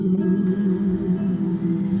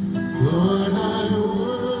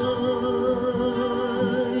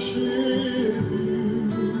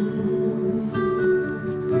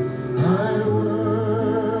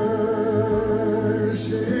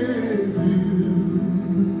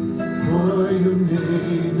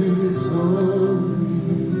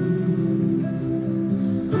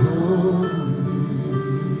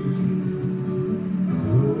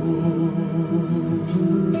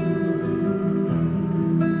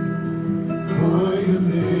your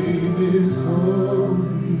name is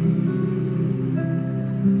holy,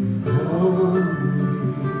 holy,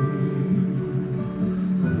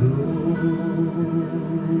 Lord.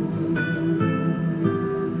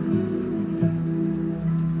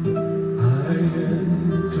 I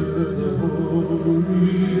enter the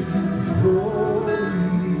holy of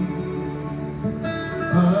holies.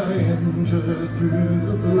 I enter through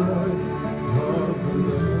the blood of the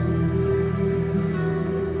Lamb.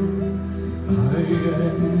 I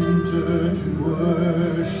enter to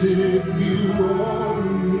worship you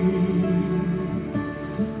only.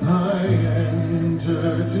 I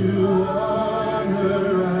enter to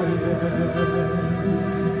honor I am.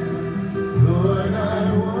 Lord, I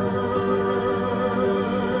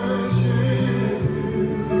worship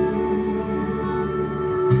you.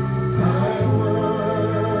 I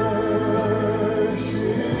worship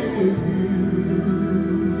you.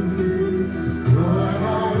 Lord, I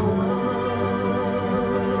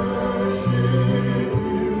worship you.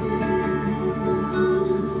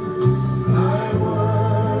 I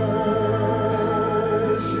worship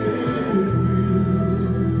you.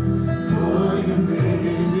 For your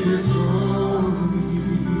name is holy,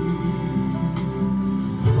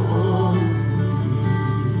 holy,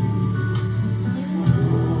 Lord.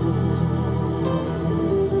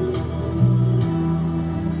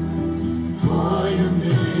 For your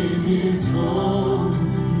name is holy,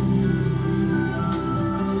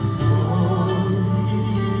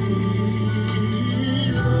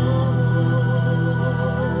 holy, Lord.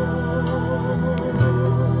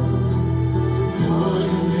 For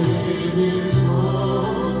your name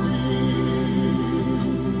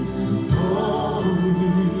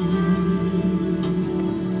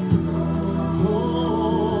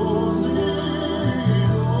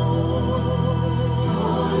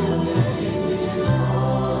is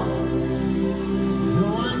holy,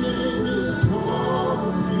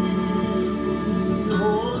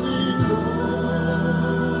 holy,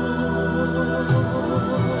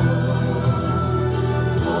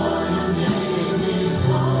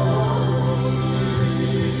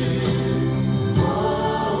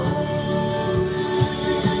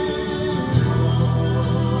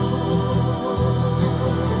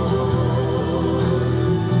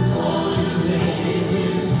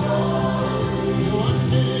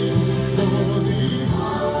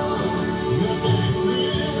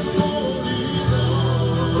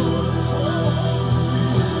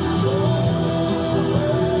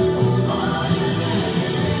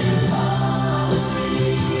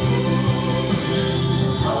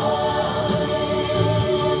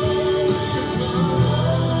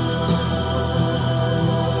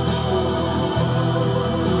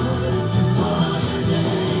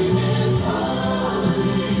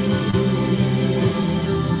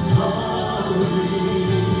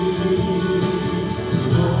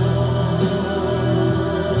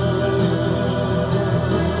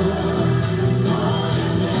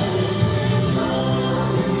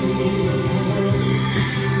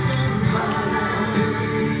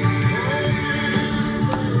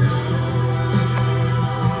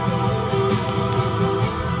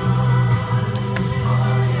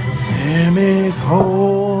 Name is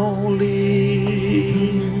holy,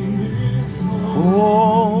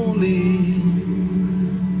 holy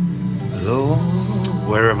Lord.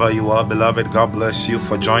 Wherever you are, beloved, God bless you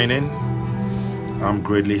for joining. I'm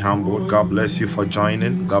greatly humbled. God bless you for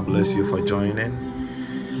joining. God bless you for joining.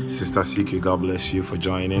 Sister Siki, God bless you for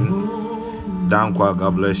joining. Dankwa,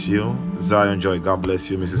 God bless you. Zion Joy, God bless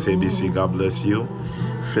you. Mrs. ABC, God bless you.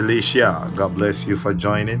 Felicia, God bless you for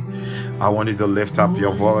joining. I want you to lift up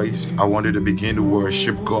your voice. I want you to begin to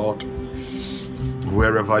worship God.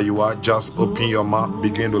 Wherever you are, just open your mouth.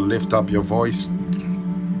 Begin to lift up your voice.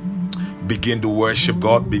 Begin to worship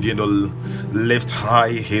God. Begin to lift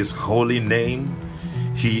high His holy name.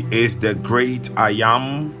 He is the great I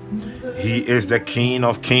am. He is the King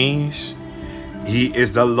of kings. He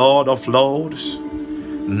is the Lord of lords.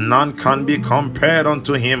 None can be compared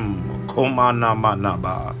unto Him. Komana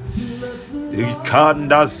manaba.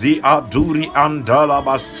 Ikanda zi aduri andala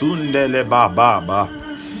basundele bababa.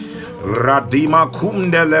 Radima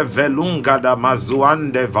kumdele velunga da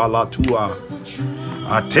mazuande valatua.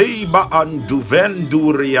 Ateiba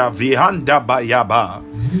anduvenduria vihanda bayaba.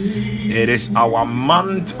 It is our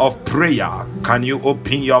month of prayer. Can you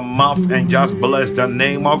open your mouth and just bless the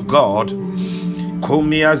name of God?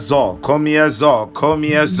 Komiezo, komiezo,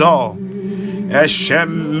 komiezo.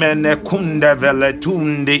 Eshemene kunde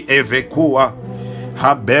veletundi evekua.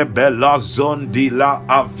 Habebe la zondi la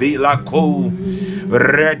avila ko.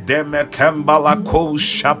 Redeme kembala ko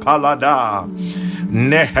shapalada.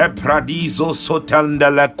 Nehe pradizo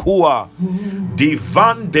sotandele kua.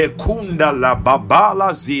 divan de kunda la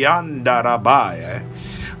babala zianda rabaye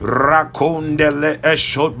rakondele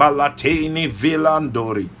eshot balateni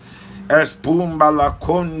vilandori espumba la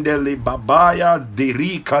kondeli babaya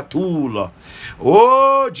dirikatula.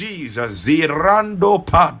 Oh Jesus, zirando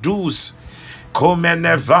padus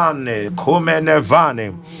comenevane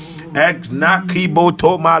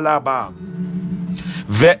eknakiboto malaba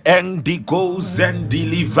ve endigo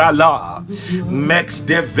zendilivala mek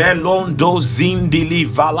develondo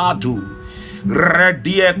zindilivaladu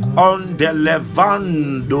redie onde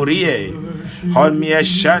levandorie homie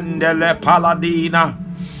shendele paladina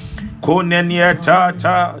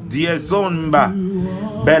konenietata diezomba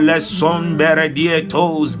beleson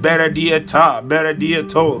beredietos beredieta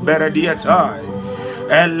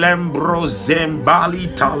elembro zembali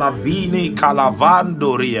talavini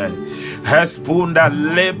calavandorie hespunda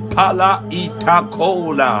lepala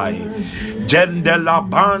itakolai gendela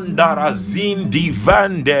bandara zindi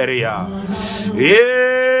vanderia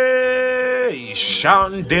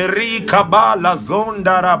shanderi kabala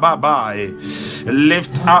zondara babae.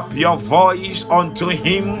 Lift up your voice unto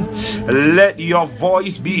him. Let your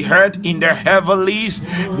voice be heard in the heavenlies.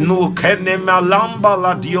 Nukenemalamba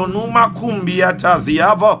la dionuma kumbia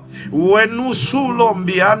taziava. Wenu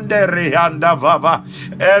sulombi andere andavava.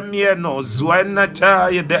 Emieno zwenata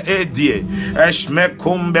de edie. Eshme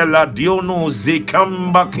kumbe la diono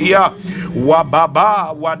zikambakia.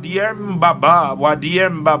 Wababa wadiem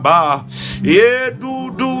baba.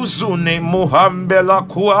 Edudu zune muhambela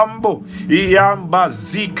kuambo. Yamba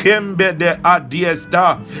zikembe de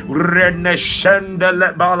adiesta reneshende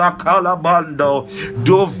le balakalabando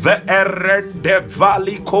dove erende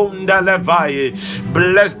vali konda levaye.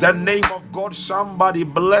 Bless the name of God. Somebody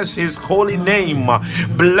bless his holy name.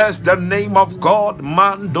 Bless the name of God.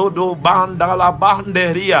 Mandodo bandala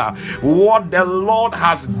banderia. What the Lord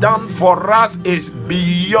has done for us is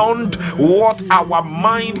beyond what our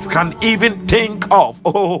minds can even think of.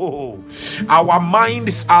 Oh, our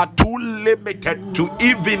minds are too limited to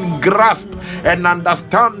even grasp and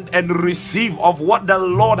understand and receive of what the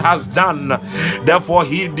Lord has done. Therefore,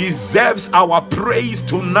 he deserves our praise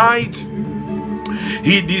tonight.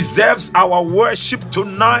 He deserves our worship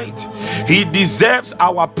tonight. He deserves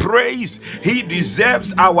our praise. He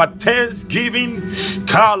deserves our thanksgiving.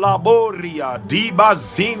 Kalaboria diba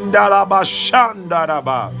zindalaba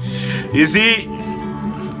shandaraba. You see,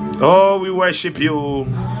 oh, we worship you.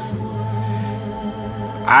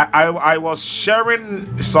 I was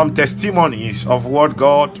sharing some testimonies of what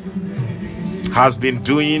God has been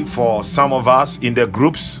doing for some of us in the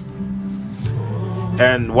groups.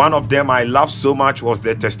 And one of them I loved so much was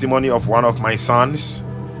the testimony of one of my sons.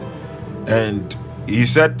 And he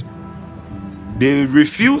said they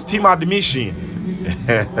refused him admission.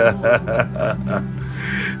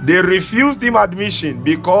 They refused him admission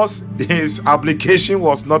because his application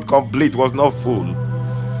was not complete, was not full.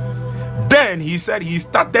 Then he said he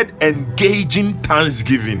started engaging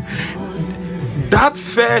thanksgiving. That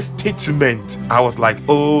first statement, I was like,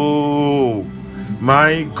 oh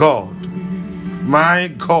my God. My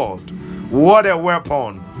God, what a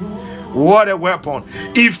weapon. What a weapon.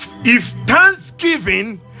 If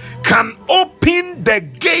thanksgiving can open the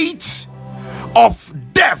gates of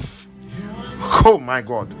death, oh my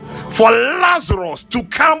God, for Lazarus to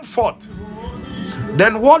come forth,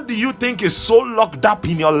 then what do you think is so locked up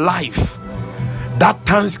in your life that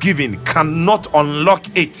thanksgiving cannot unlock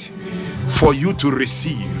it for you to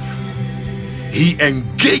receive? He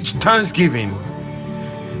engaged thanksgiving,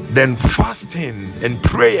 then fasting and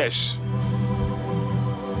prayers,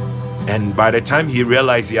 and by the time he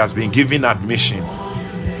realized he has been given admission,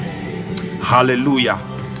 hallelujah.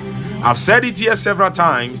 I've said it here several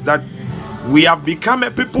times that we have become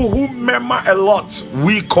a people who murmur a lot,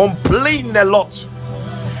 we complain a lot,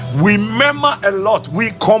 we murmur a lot,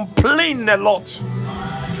 we complain a lot.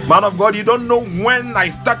 Man of God, you don't know when I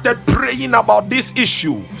started praying about this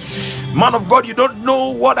issue. Man of God, you don't know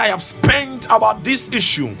what I have spent about this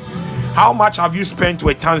issue. How much have you spent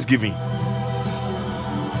with thanksgiving?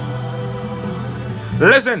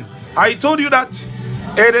 Listen, I told you that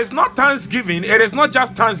it is not thanksgiving, it is not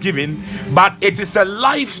just thanksgiving, but it is a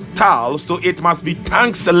lifestyle, so it must be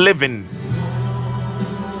thanks living.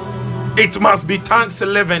 It must be thanks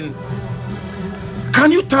living.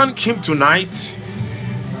 Can you thank him tonight?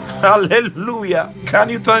 Hallelujah. Can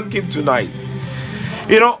you thank him tonight?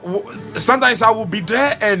 You know, sometimes I will be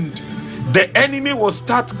there and the enemy will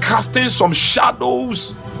start casting some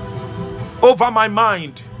shadows over my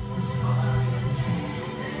mind.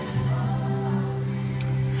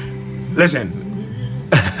 Listen,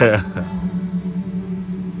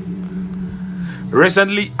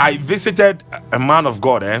 Recently, I visited a man of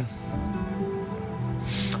God,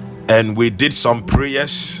 and we did some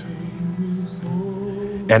prayers.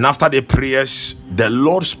 And after the prayers, the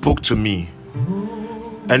Lord spoke to me,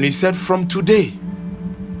 and He said, from today,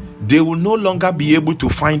 they will no longer be able to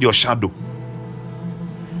find your shadow.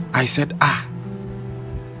 I said,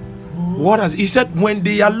 what has He said? When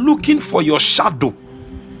they are looking for your shadow,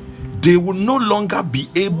 they will no longer be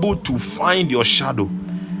able to find your shadow.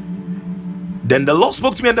 Then the Lord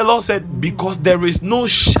spoke to me, and the Lord said, because there is no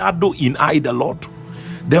shadow in I, the Lord.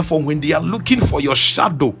 Therefore, when they are looking for your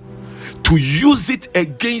shadow to use it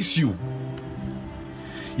against you,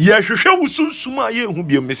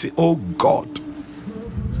 oh God,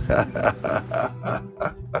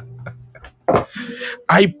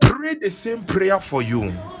 I pray the same prayer for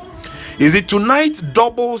you. Is it tonight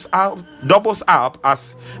doubles up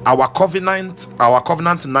as our covenant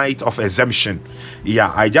night of exemption?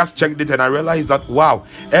 Yeah, I just checked it and I realized that wow,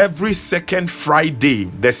 every second Friday,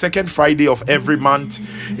 the second Friday of every month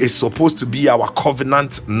is supposed to be our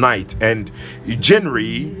covenant night. And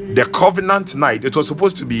January, the covenant night, it was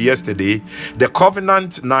supposed to be yesterday. The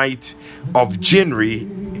covenant night of January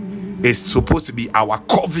is supposed to be our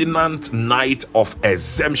covenant night of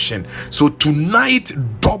exemption. So tonight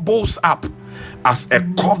doubles up as a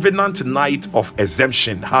covenant night of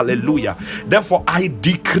exemption. Hallelujah. Therefore, I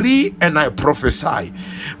decree and I prophesy,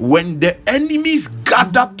 when the enemies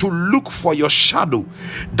gather to look for your shadow,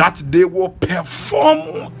 that they will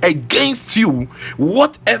perform against you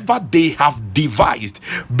whatever they have devised.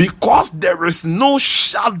 Because there is no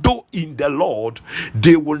shadow in the Lord,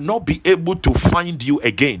 they will not be able to find you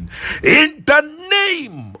again. In the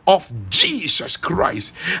name of Jesus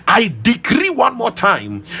Christ, I decree one more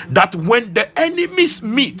time that when the enemies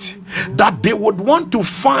meet, that they would want to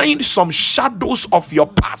find some shadows of your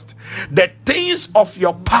past, the things of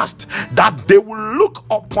your past, that they will look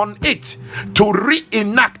upon it to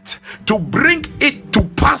reenact, to bring it to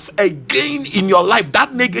pass again in your life.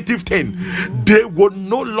 That negative thing, they will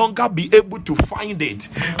no longer be able to find it,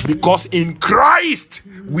 because in Christ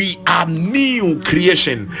we are new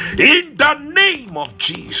creation. In the name of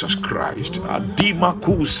Jesus Christ.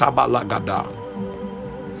 Adimaku sabalagada.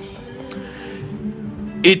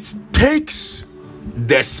 It takes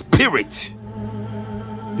the Spirit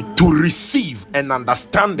to receive and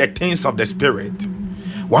understand the things of the Spirit.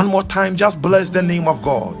 One more time, just bless the name of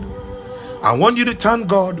God. I want you to thank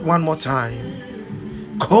God one more time.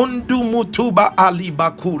 Kondu mutuba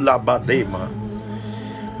alibakula badema.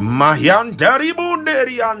 Mahyandari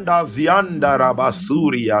bunderi anda ziandara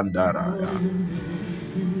basuri andara.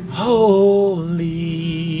 Holy,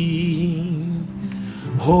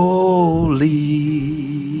 holy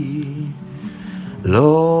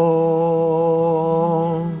Lord,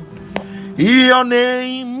 your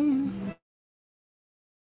name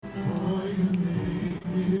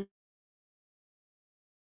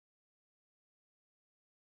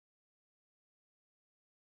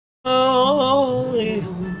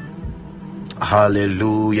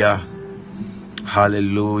hallelujah,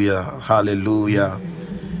 hallelujah, hallelujah,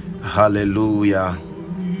 hallelujah.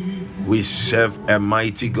 We serve a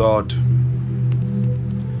mighty God.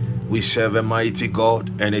 We serve a mighty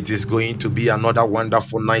God, and it is going to be another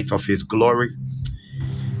wonderful night of His glory.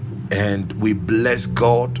 And we bless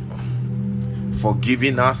God for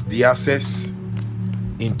giving us the access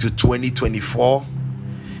into 2024,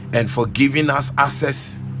 and for giving us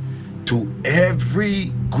access to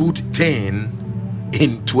every good thing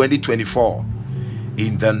in 2024.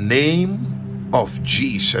 In the name of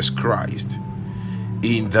Jesus Christ.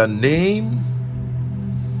 In the name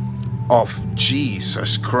of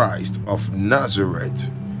Jesus Christ of Nazareth.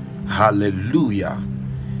 Hallelujah.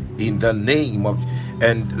 In the name of...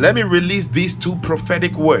 And let me release these two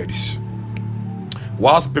prophetic words.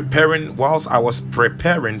 Whilst I was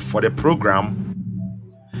preparing for the program,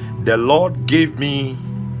 the Lord gave me,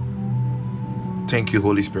 thank you,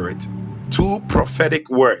 Holy Spirit, two prophetic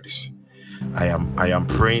words. I am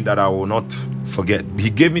praying that I will not forget. He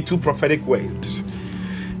gave me two prophetic words.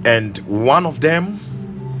 And one of them,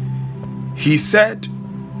 He said,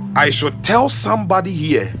 I should tell somebody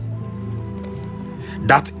here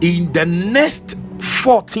that in the next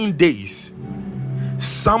 14 days,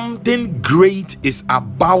 something great is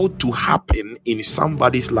about to happen in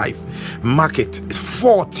somebody's life. Mark it,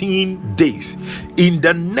 14 days. In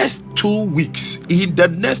the next 2 weeks, in the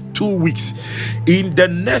next 2 weeks, in the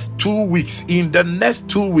next 2 weeks, in the next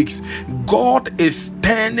 2 weeks, God is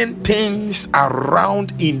turning things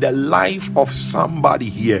around in the life of somebody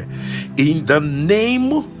here. In the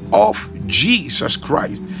name of Jesus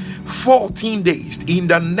Christ. 14 days, in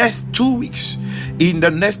the next 2 weeks. In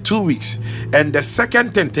the next 2 weeks. And the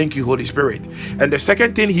second thing, thank you, Holy Spirit. And the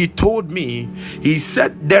second thing he told me, he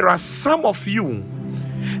said, there are some of you,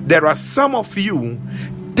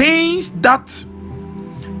 things that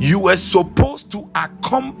you were supposed to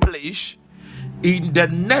accomplish in the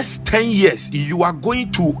next 10 years, you are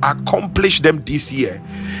going to accomplish them this year.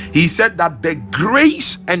 He said that the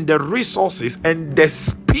grace and the resources and the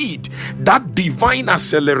speed, that divine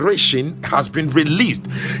acceleration has been released.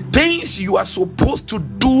 Things you are supposed to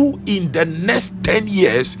do in the next 10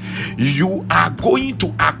 years, you are going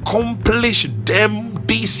to accomplish them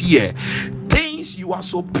this year. Things you are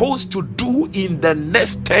supposed to do in the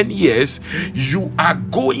next 10 years, you are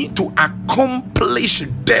going to accomplish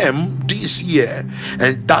them this year.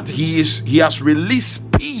 And that he has released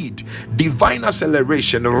speed, divine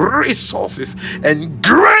acceleration, resources, and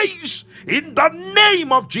grace in the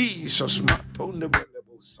name of Jesus.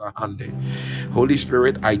 Holy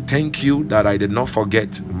Spirit, I thank you that I did not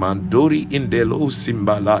forget. Mandori indelo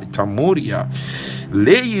simbala tamuria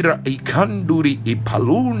leira ikanduri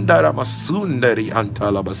ipalunda ramasundari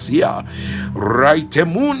antalabasia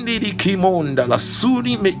raitemundi di kimonda la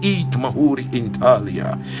suni me it mahuri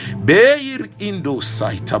intalia beir indo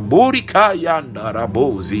saita borika yanda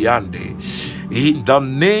rabozi yande, in the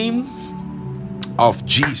name of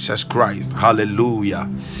Jesus Christ. Hallelujah.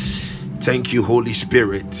 Thank you, Holy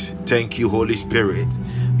Spirit. Thank you, Holy Spirit.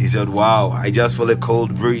 He said, wow, I just feel a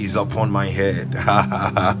cold breeze upon my head.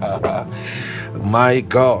 My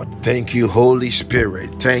God, thank you, Holy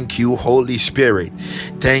Spirit. Thank you, Holy Spirit.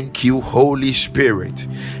 Thank you, Holy Spirit.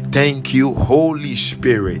 Thank you, Holy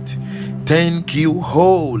Spirit. Thank you,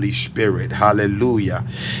 Holy Spirit. Hallelujah.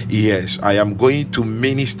 Yes, I am going to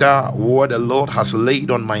minister what the Lord has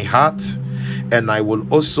laid on my heart, and I will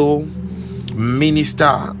also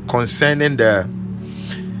minister concerning the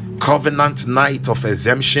covenant night of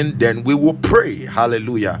exemption. Then we will pray.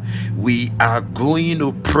 Hallelujah. We are going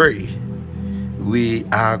to pray. We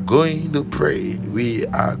are going to pray. We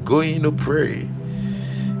are going to pray.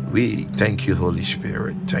 We thank you, Holy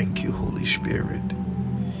Spirit. Thank you, Holy Spirit.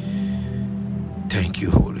 Thank you,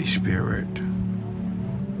 Holy Spirit.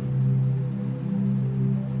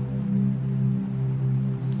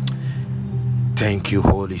 Thank you,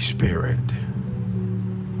 Holy Spirit.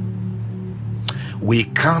 We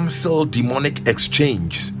cancel demonic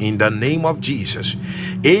exchange in the name of Jesus.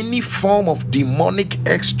 Any form of demonic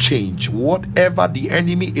exchange, whatever the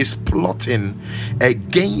enemy is plotting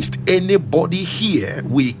against anybody here,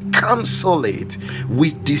 we cancel it.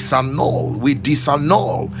 We disannul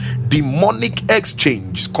demonic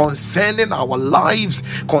exchange concerning our lives,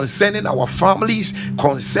 concerning our families,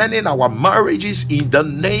 concerning our marriages, in the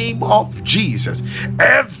name of Jesus.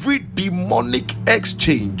 Every demonic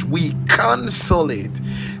exchange, we cancel it.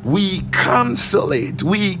 We cancel it.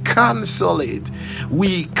 We cancel it.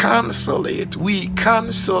 We cancel it. We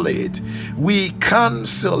cancel it. We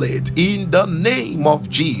cancel it in the name of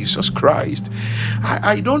Jesus Christ.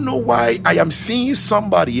 I don't know why I am seeing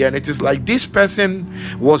somebody, and it is like this person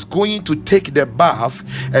was going to take the bath,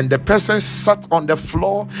 and the person sat on the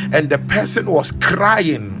floor, and the person was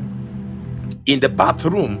crying. In the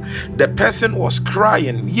bathroom, the person was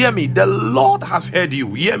crying. Hear me, the Lord has heard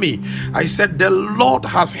you. Hear me, I said the Lord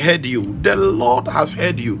has heard you. The Lord has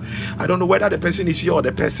heard you. I don't know whether the person is here or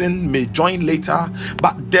the person may join later,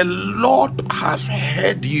 but the Lord has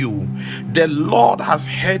heard you. The Lord has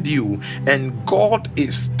heard you, and God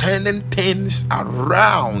is turning things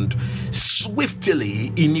around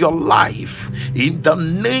swiftly in your life, in the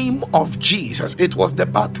name of Jesus. It was the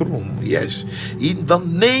bathroom, yes, in the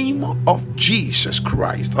name of Jesus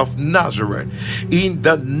Christ of Nazareth, in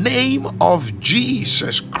the name of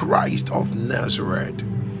Jesus Christ of Nazareth.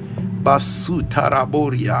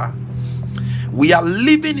 Basutaraboria. We are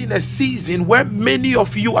living in a season where many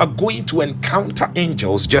of you are going to encounter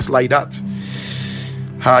angels just like that.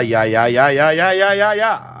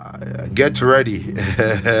 Get ready.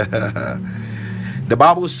 The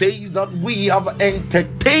Bible says that we have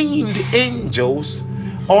entertained angels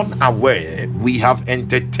unaware. We have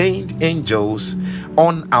entertained angels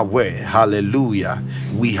unaware. Hallelujah.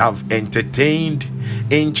 We have entertained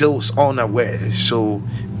angels unaware. So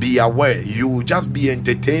be aware. You will just be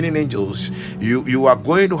entertaining angels. You are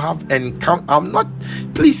going to have encounter.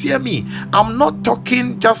 Please hear me, I'm not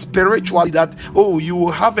talking just spiritually that you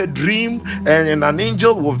will have a dream and an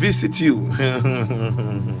angel will visit you.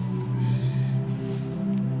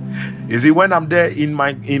 You see, when I'm there in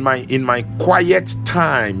my quiet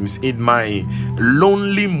times, in my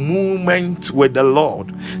lonely moment with the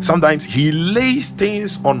Lord, sometimes He lays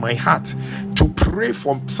things on my heart to pray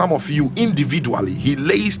for some of you individually. He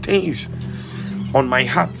lays things on my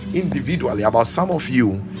heart individually about some of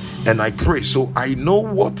you, and I pray. So I know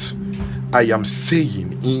what I am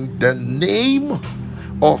saying in the name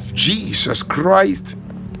of Jesus Christ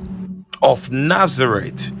of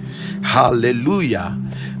Nazareth. Hallelujah.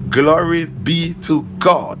 Glory be to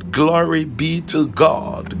God. Glory be to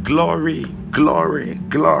God. Glory, glory,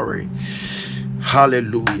 glory.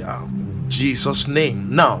 Hallelujah. Jesus'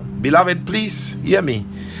 name. Now, beloved, please hear me.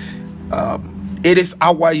 It is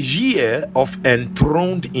our year of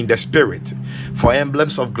enthroned in the spirit. For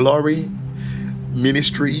Emblems of Glory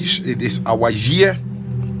Ministries, it is our year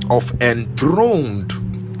of enthroned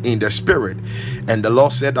in the spirit. And the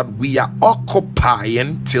Lord said that we are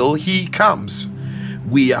occupying till he comes.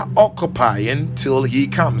 We are occupying till he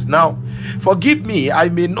comes. Now, forgive me, I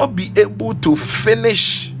may not be able to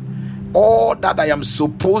finish all that I am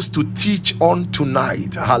supposed to teach on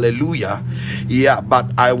tonight. Hallelujah. Yeah,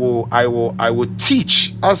 but I will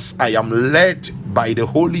teach as I am led by the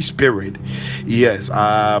Holy Spirit. Yes.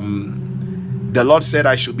 The Lord said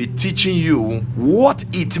I should be teaching you what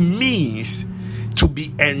it means to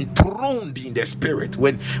be enthroned in the spirit.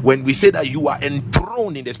 When we say that you are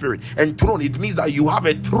enthroned in the spirit, enthroned, it means that you have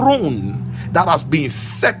a throne that has been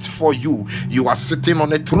set for you. You are sitting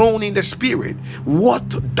on a throne in the spirit.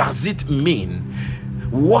 What does it mean?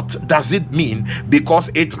 What does it mean?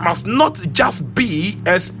 Because it must not just be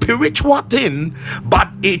a spiritual thing, but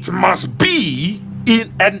it must be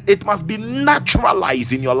and it must be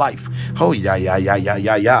naturalized in your life. Oh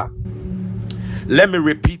yeah. Let me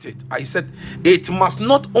repeat it. I said it must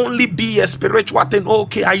not only be a spiritual thing.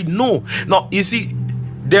 Okay, I know. Now, you see,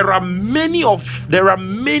 there are many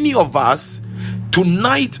of us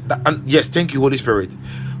tonight and yes, thank you, Holy Spirit.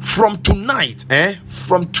 From tonight,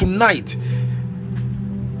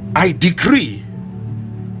 I decree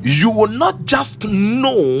you will not just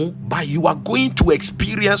know, but you are going to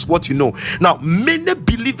experience what you know. Now, many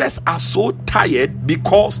believers are so tired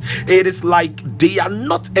because it is like they are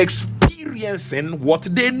not experiencing what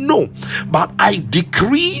they know. But I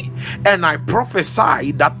decree and I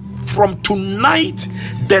prophesy that from tonight,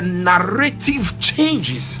 the narrative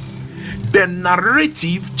changes. The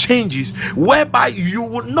narrative changes, whereby you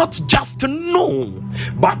will not just know,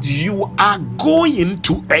 but you are going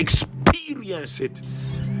to experience it.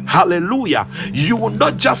 Hallelujah. You will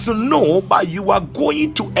not just know, but you are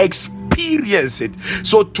going to experience it.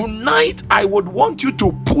 So tonight I would want you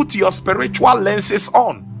to put your spiritual lenses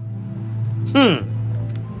on.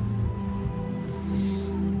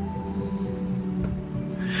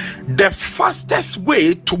 The fastest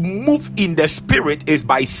way to move in the spirit is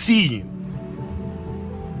by seeing.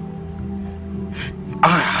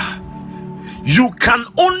 You can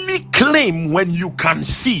only claim when you can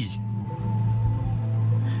see.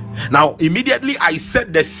 Now, immediately I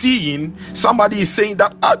said the seeing, somebody is saying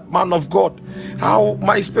that, man of God, how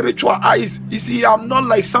my spiritual eyes, you see, I'm not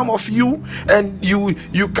like some of you, and you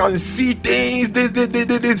can see things.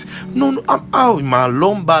 No, I'm my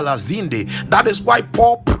lombala zinde. That is why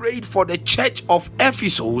Paul prayed for the church of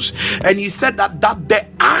Ephesus, and he said that the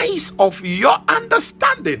eyes of your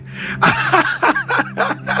understanding.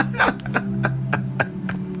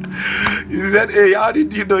 He said, hey, how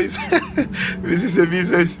did you know? He said,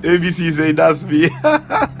 Mrs. ABC said, that's me.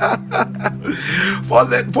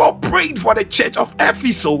 Paul prayed for the church of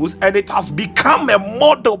Ephesus, and it has become a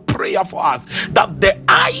model prayer for us, that the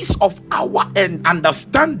eyes of our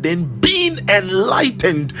understanding being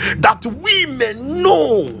enlightened, that we may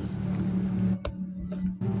know.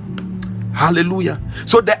 Hallelujah.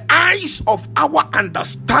 So the eyes of our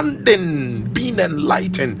understanding being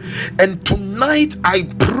enlightened. And tonight I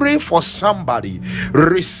pray for somebody,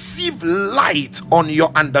 receive light on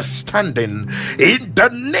your understanding in the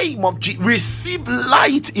name of Jesus. Receive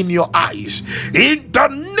light in your eyes in the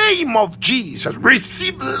name of Jesus.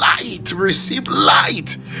 Receive light, receive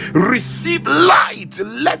light, receive light.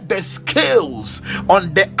 Let the scales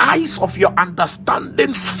on the eyes of your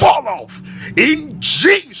understanding fall off in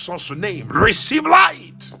Jesus' name. Receive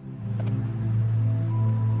light.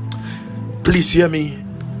 Please hear me.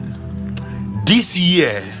 This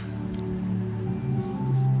year,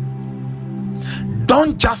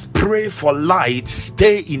 don't just pray for light,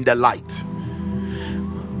 stay in the light.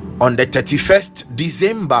 On the 31st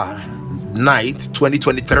December night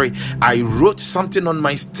 2023, I wrote something on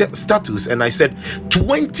my status, and I said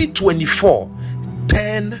 2024,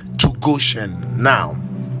 turn to Goshen now.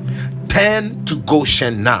 Turn to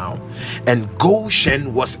Goshen now. And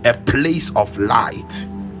Goshen was a place of light.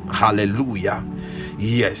 Hallelujah.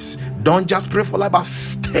 Yes, don't just pray for light, but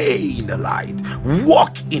stay in the light,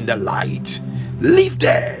 walk in the light. Live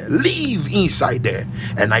there, live inside there.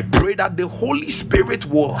 And I pray that the Holy Spirit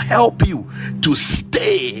will help you to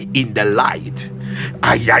stay in the light.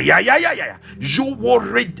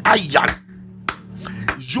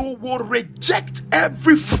 You will reject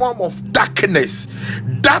every form of darkness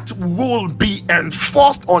that will be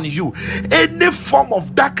enforced on you. Any form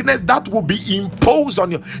of darkness that will be imposed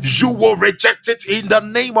on you, you will reject it in the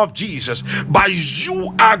name of Jesus. But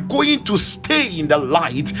you are going to stay in the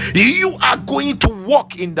light. You are going to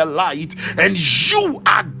walk in the light, and you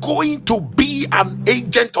are going to be an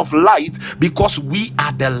agent of light, because we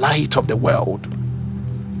are the light of the world.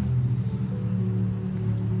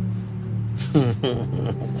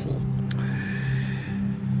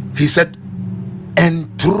 He said,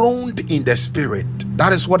 enthroned in the spirit.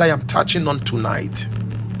 That is what I am touching on tonight.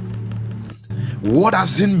 What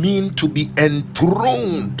does it mean to be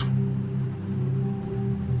enthroned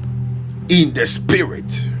in the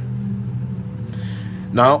spirit?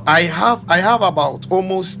 Now I have about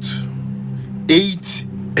almost eight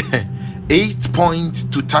points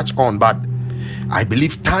to touch on, but I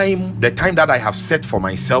believe the time that I have set for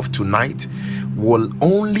myself tonight will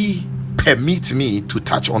only permit me to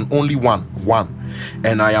touch on only one,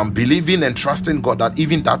 and I am believing and trusting God that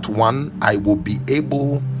even that one I will be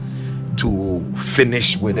able to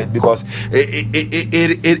finish with it, because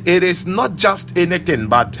it is not just anything,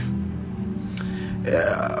 but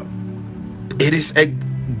it is a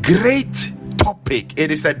great topic.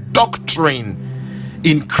 It is a doctrine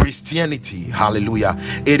in Christianity. Hallelujah.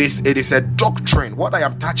 It is a doctrine. What I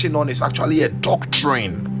am touching on is actually a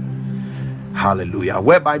doctrine. Hallelujah.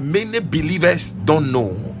 Whereby many believers don't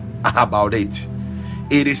know about it.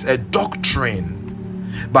 It is a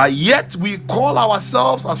doctrine, but yet we call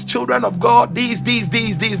ourselves as children of God these,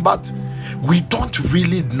 but we don't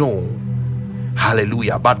really know.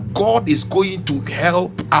 Hallelujah. But God is going to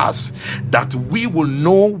help us that we will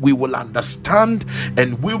know, we will understand,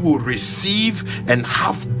 and we will receive and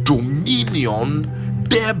have dominion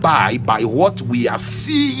thereby by what we are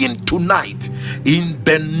seeing tonight, in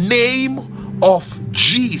the name of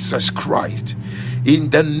Jesus Christ.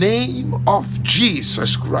 In the name of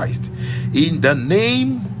Jesus Christ. In the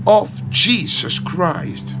name of Jesus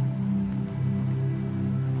Christ.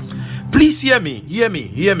 Please hear me.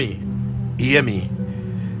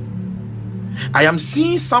 I am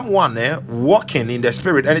seeing someone walking in the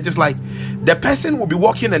spirit, and it is like the person will be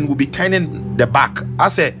walking and will be turning the back. I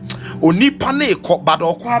say onipa ne ko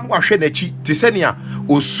bado kwa ahwe nachi tisenia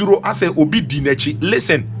osuro ase obi di nachi.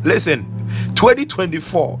 Listen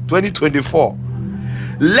 2024,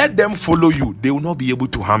 let them follow you. They will not be able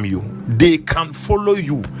to harm you. They can follow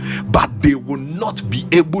you, but they will not be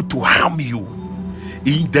able to harm you,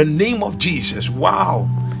 in the name of Jesus. Wow.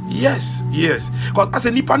 Yes, because as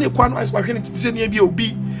a nipa ne kwano as wa hwene tisenia bi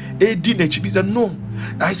obi edi nachi bi say no.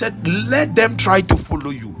 I said let them try to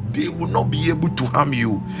follow you. They will not be able to harm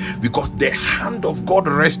you, because the hand of God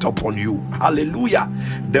rests upon you. Hallelujah.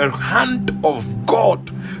 The hand of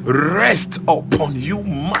God rests upon you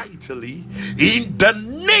mightily, in the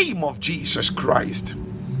name of Jesus Christ.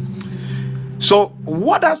 So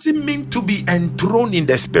what does it mean to be enthroned in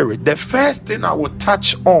the spirit? The first thing I will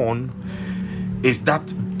touch on is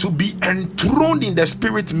that to be enthroned in the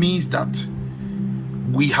spirit means that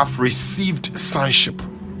we have received sonship.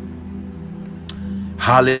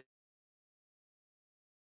 Hallelujah.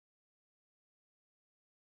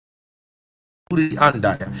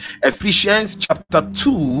 Ephesians chapter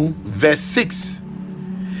 2 verse 6.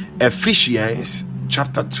 Ephesians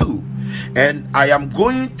chapter 2, and I am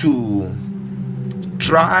going to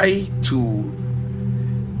try to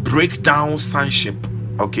break down sonship.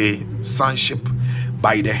 Okay, sonship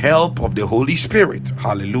by the help of the Holy Spirit.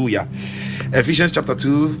 Hallelujah. Ephesians chapter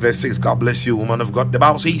 2 verse 6. God bless you, woman of God. The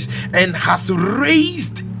Bible says, and has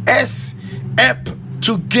raised us up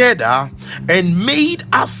together and made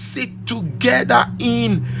us sit together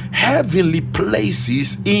in heavenly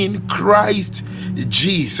places in Christ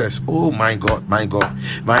Jesus. Oh my God.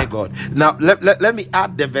 Now let me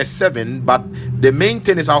add the verse 7, but the main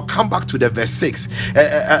thing is I'll come back to the verse 6.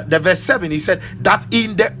 The verse 7, he said that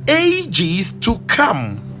in the ages to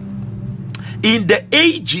come, in the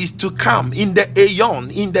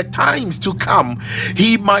aeon, in the times to come,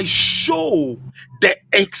 he might show the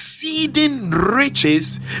exceeding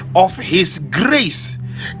riches of his grace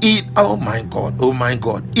in oh my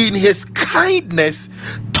God, in his kindness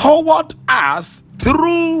toward us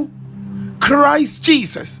through Christ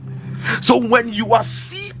Jesus. So when you are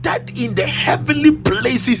seated in the heavenly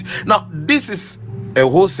places, now this is a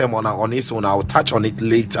whole sermon on its own. I'll touch on it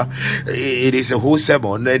later. It is a whole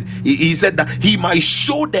sermon, and he said that he might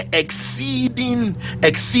show the exceeding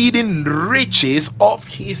riches of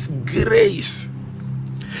his grace.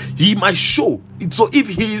 He might show it. So if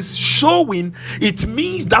he is showing, it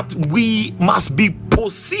means that we must be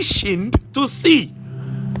positioned to see.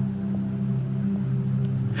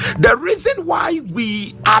 The reason why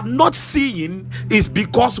we are not seeing is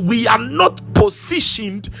because we are not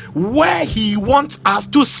positioned where he wants us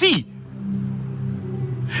to see.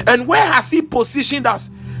 And where has he positioned us?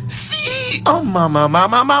 See, oh mama,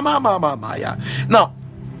 yeah. Now,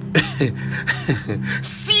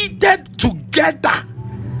 seated together.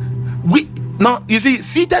 You see,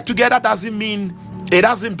 seated together doesn't mean it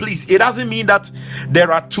doesn't mean that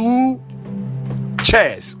there are two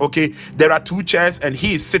chairs. Okay, there are two chairs and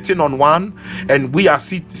he is sitting on one and we are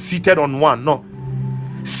seated on one. No,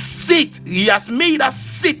 he has made us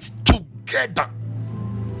sit together.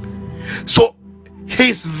 So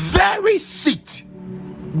his very seat,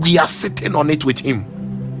 we are sitting on it with him.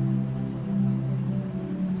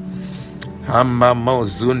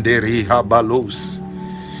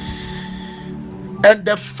 And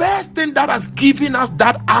the first thing that has given us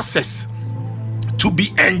that access to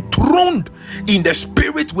be enthroned in the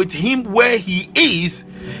spirit with him where he is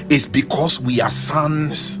because we are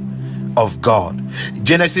sons of God.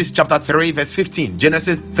 Genesis chapter 3 verse 15.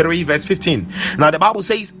 Genesis 3 verse 15. Now the Bible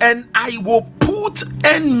says, and I will put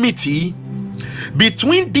enmity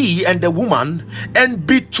between thee and the woman, and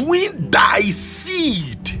between thy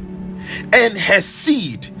seed and her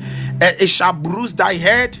seed. It shall bruise thy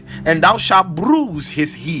head, and thou shalt bruise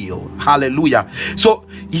his heel. Hallelujah. So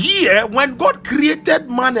here, when God created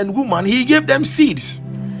man and woman, he gave them seeds.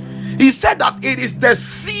 He said that it is the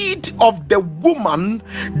seed of the woman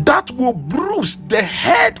that will bruise the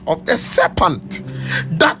head of the serpent,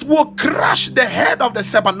 that will crush the head of the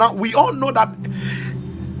serpent. Now we all know that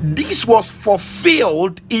this was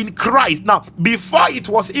fulfilled in Christ. Now, before it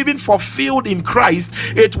was even fulfilled in Christ,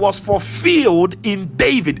 it was fulfilled in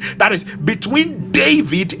David. That is between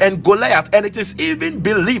David and Goliath. And it is even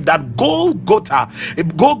believed that Golgotha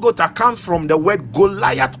comes from the word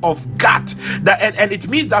Goliath of Gath. And it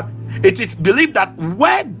means that it is believed that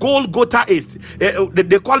where Golgotha is,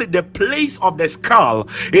 they call it the place of the skull.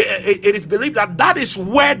 It is believed that that is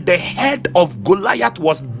where the head of Goliath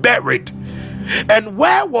was buried. And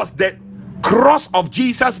where was the cross of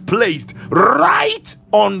Jesus placed? Right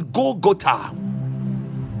on Golgotha.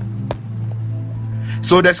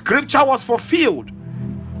 So the scripture was fulfilled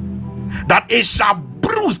that it shall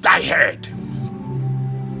bruise thy head.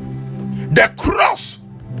 The cross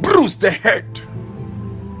bruised the head.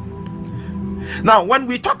 Now, when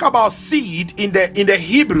we talk about seed in the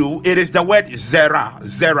Hebrew, it is the word zera,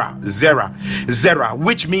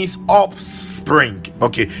 which means offspring.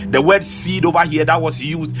 Okay, the word seed over here that was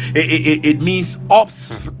used, it means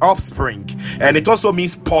offspring, and it also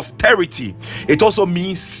means posterity. It also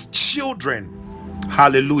means children.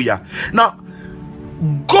 Hallelujah. Now,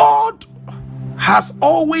 God has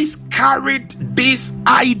always carried this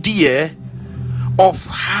idea of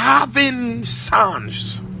having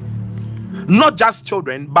sons. Not just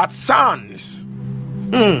children, but sons.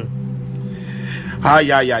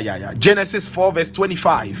 Genesis 4 verse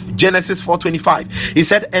 25. Genesis 4:25. He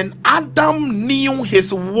said, and Adam knew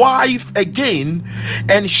his wife again,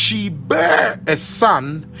 and she bare a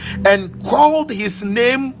son, and called his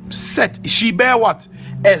name Seth. She bare what?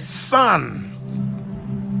 A son.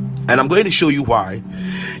 And I'm going to show you why.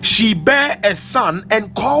 She bare a son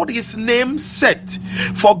and called his name Seth.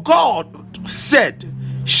 For God said,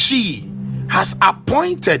 she has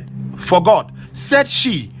appointed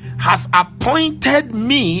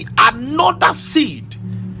me another seed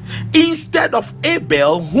instead of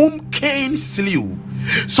Abel, whom Cain slew.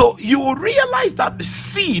 So you will realize that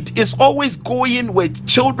seed is always going with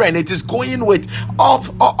children. It is going with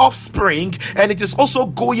offspring, and it is also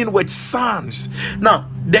going with sons. Now,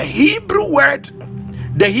 the Hebrew word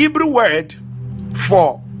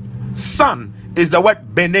for son is the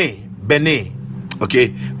word bene.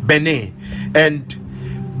 Okay, bene. And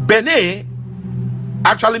bene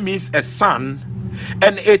actually means a son,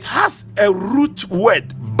 and it has a root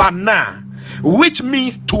word bana, which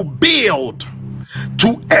means to build,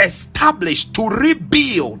 to establish, to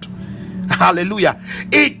rebuild. Hallelujah.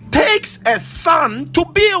 It takes a son to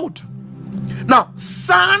build. Now,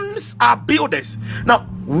 sons are builders. Now,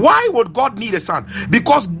 why would God need a son?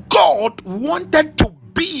 Because God wanted to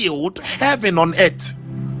build heaven on earth.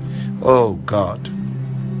 Oh God.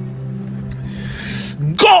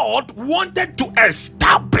 God wanted to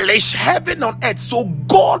establish heaven on earth, so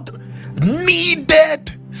God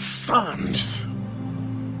needed sons.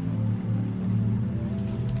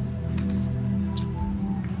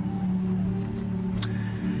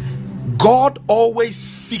 God always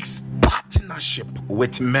seeks partnership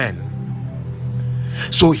with men.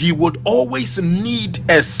 So he would always need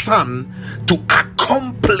a son to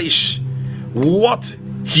accomplish what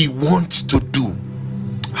he wants to do.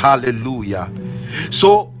 Hallelujah.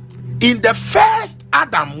 So in the first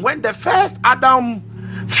Adam, when the first Adam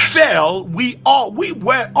fell,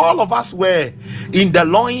 all of us were in the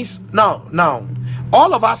loins. Now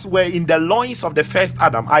all of us were in the loins of the first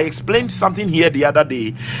Adam. I explained something here the other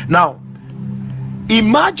day. Now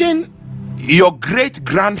imagine your great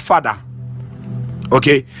grandfather.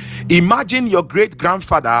 Okay, imagine your great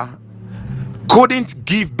grandfather couldn't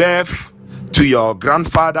give birth to your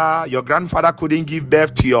grandfather. Your grandfather couldn't give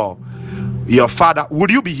birth to your father.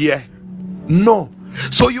 Would you be here? No.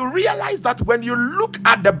 So you realize that when you look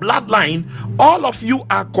at the bloodline, all of you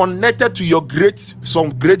are connected to your great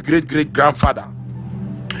grandfather.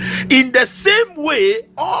 In the same way,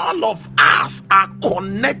 all of us are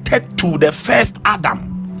connected to the first Adam.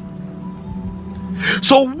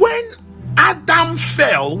 So when Adam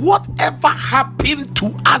fell, whatever happened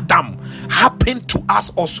to Adam happened to us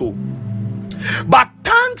also. But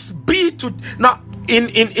thanks be to, now in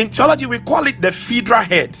theology we call it the Phaedra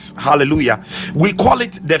heads. Hallelujah. We call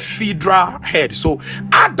it the Phaedra head. So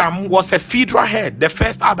Adam was a Phaedra head, the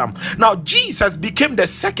first Adam. Now Jesus became the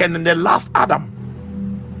second and the last Adam,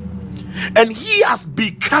 and he has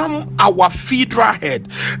become our Phaedra head.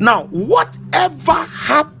 Now whatever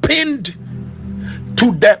happened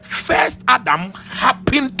to the first Adam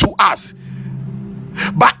happened to us.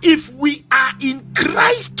 But if we are in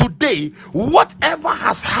Christ today, whatever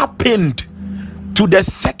has happened to the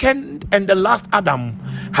second and the last Adam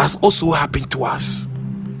has also happened to us.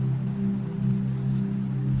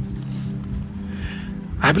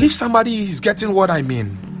 I believe somebody is getting what I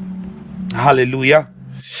mean. Hallelujah.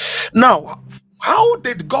 Now, how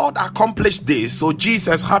did God accomplish this? So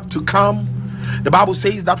Jesus had to come. The Bible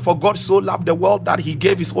says that for God so loved the world that he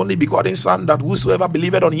gave his only begotten son, that whosoever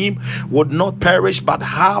believed on him would not perish but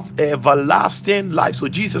have everlasting life. So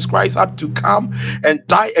Jesus Christ had to come and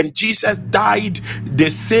die, and Jesus died the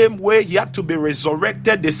same way. He had to be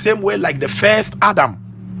resurrected the same way like the first Adam.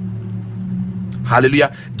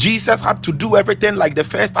 Hallelujah. Jesus had to do everything like the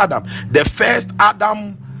first Adam. The first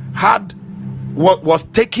Adam had what was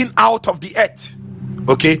taken out of the earth.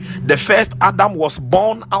 Okay, the first Adam was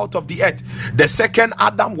born out of the earth. The second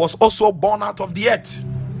Adam was also born out of the earth.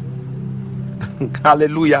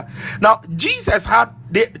 Hallelujah. Now Jesus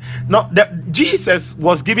Jesus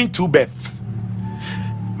was given two births.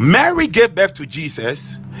 Mary gave birth to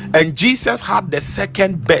Jesus, and Jesus had the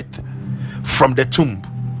second birth from the tomb.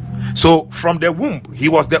 So from the womb, he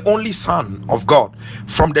was the only son of God.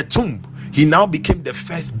 From the tomb, he now became the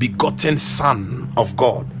first begotten son of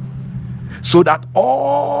God. So that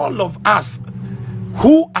all of us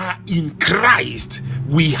who are in Christ,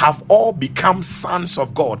 we have all become sons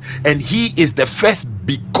of God, and he is the first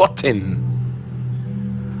begotten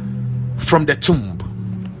from the tomb.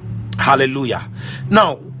 Hallelujah.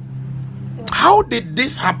 Now, how did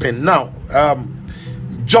this happen? Now,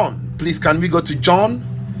 John, please, can we go to John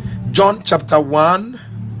chapter 1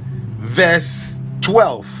 verse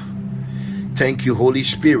 12? Thank you, Holy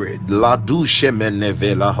Spirit. We are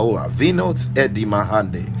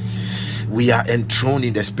enthroned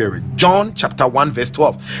in the Spirit. John chapter 1 verse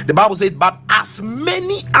 12. The Bible says, but as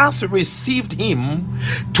many as received him,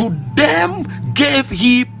 to them gave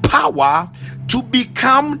he power to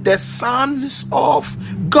become the sons of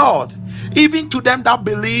God, even to them that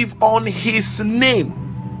believe on his name.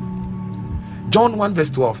 John 1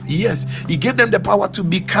 verse 12. Yes, he gave them the power to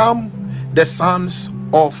become the sons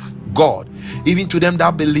of God, even to them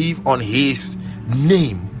that believe on his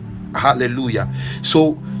name. Hallelujah.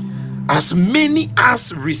 So as many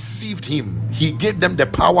as received him, he gave them the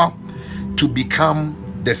power to become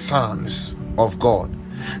the sons of God.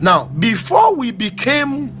 Now, before we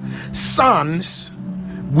became sons,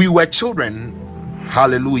 we were children.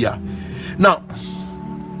 Hallelujah. Now,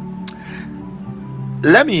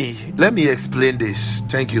 let me explain this.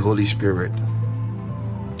 Thank you, Holy Spirit.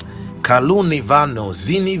 We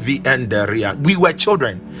were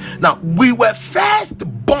children. Now, we were first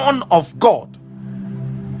born of God.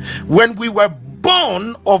 When we were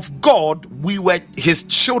born of God, we were his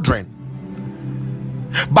children.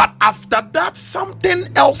 But after that, something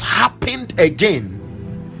else happened again.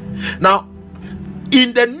 Now,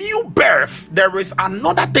 in the new birth, there is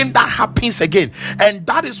another thing that happens again, and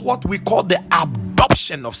that is what we call the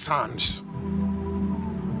adoption of sons.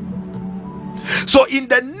 So in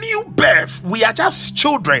the new birth, we are just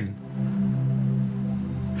children,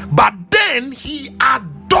 but then he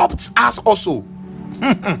adopts us also.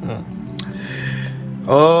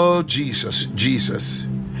 Oh, Jesus, Jesus.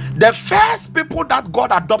 The first people that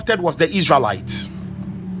God adopted was the Israelites.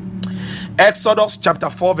 Exodus chapter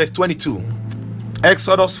 4 verse 22.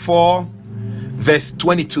 Exodus 4 verse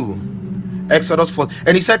 22. Exodus 4.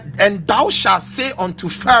 And he said, and thou shalt say unto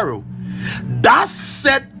Pharaoh, thus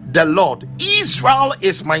said the Lord, Israel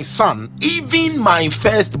is my son, even my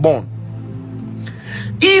firstborn.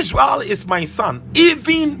 Israel is my son,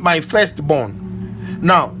 even my firstborn.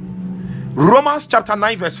 Now, Romans chapter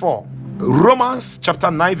 9 verse 4. Romans chapter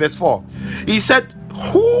 9 verse 4. He said,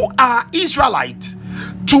 who are Israelites,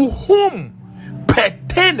 to whom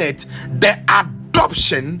pertaineth the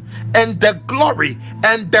adoption and the glory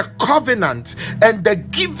and the covenant and the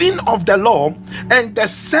giving of the law and the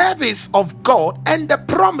service of God and the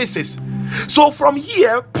promises. So from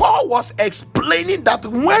here, Paul was explaining that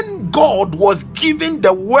when God was giving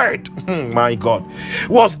the word, my God,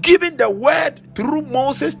 was giving the word through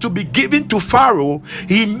Moses to be given to Pharaoh,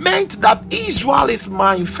 he meant that Israel is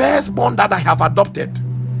my firstborn that I have adopted.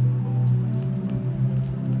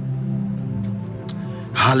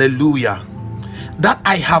 Hallelujah. That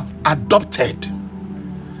I have adopted.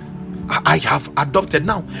 I have adopted.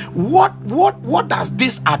 Now, what does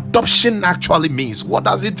this adoption actually mean? What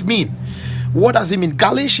does it mean? What does it mean?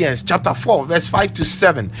 Galatians chapter 4 verse 5 to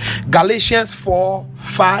 7. Galatians 4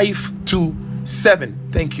 5 to 7.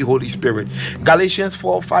 Thank you, Holy Spirit. Galatians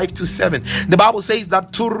 4 5 to 7. The Bible says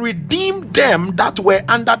that to redeem them that were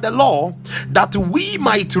under the law, that we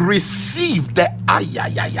might receive the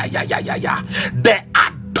the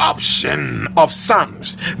adoption of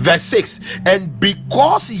sons. Verse 6. And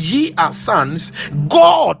because ye are sons,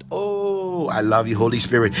 God, oh, I love you, Holy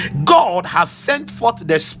Spirit, God has sent forth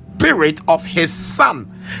the Spirit of his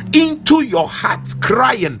Son into your heart,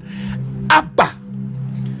 crying, Abba,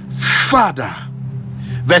 Father.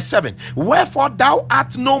 Verse 7. Wherefore thou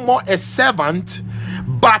art no more a servant,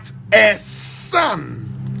 but a son.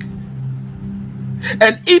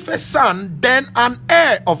 And if a son, then an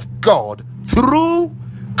heir of God through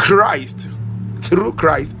Christ. Through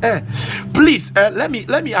Christ. Please, let me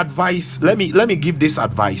give this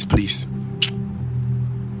advice, please.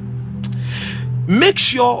 Make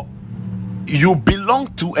sure you belong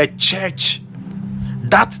to a church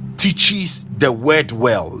that teaches the word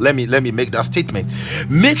well. Let me make that statement.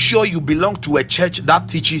 Make sure you belong to a church that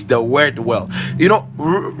teaches the word well. You know,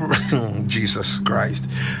 Jesus Christ,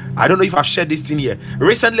 I don't know if I've shared this thing here.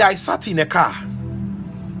 Recently I sat in a car,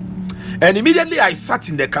 and immediately I sat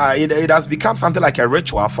in the car. It has become something like a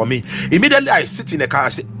ritual for me. Immediately I sit in the car, I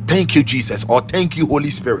say, thank you, Jesus, or thank you, Holy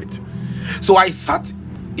Spirit. So I sat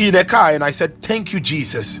in a car and I said, thank you,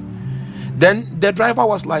 Jesus. Then the driver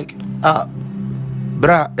was like,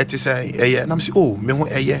 bra, it is and I'm saying, oh, me ho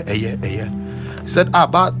said,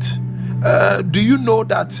 but do you know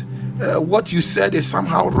that what you said is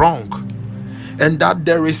somehow wrong, and that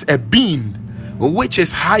there is a being which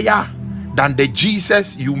is higher than the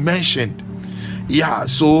Jesus you mentioned? Yeah,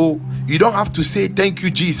 so you don't have to say thank you,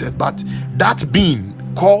 Jesus, but that being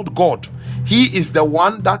called God, he is the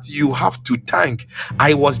one that you have to thank.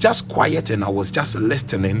 I was just quiet and I was just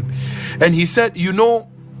listening, and he said, you know,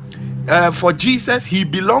 for Jesus, he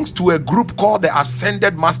belongs to a group called the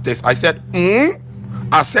Ascended Masters. I said,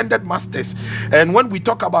 Ascended Masters. And when we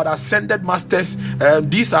talk about Ascended Masters,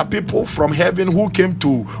 these are people from heaven who came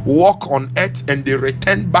to walk on earth and they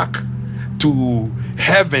returned back to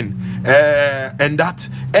heaven, and that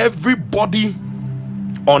everybody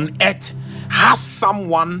on earth has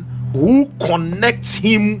someone who connects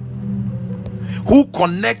him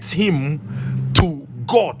to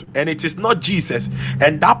God, and it is not Jesus,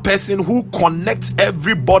 and that person who connects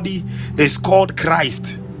everybody is called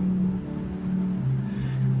Christ.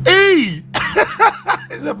 Hey,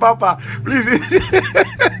 it's a Papa, please.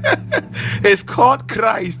 It's called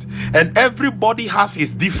Christ, and everybody has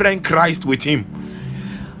his different Christ with him.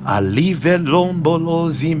 I leave alone below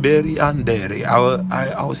Zimberi and Dere.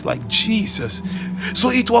 I was like, Jesus. So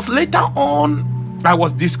it was later on I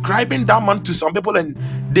was describing that man to some people, and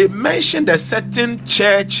they mentioned a certain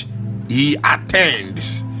church he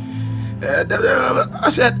attends. I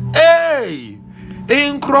said, hey,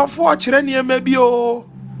 in Crawford, maybe oh.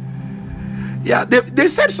 Yeah, they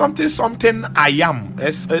said something I am.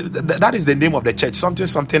 That is the name of the church.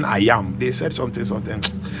 Something I am. They said something.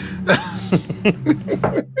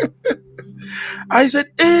 I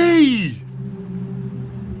said, hey.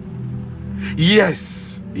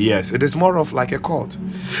 Yes, it is more of like a cult.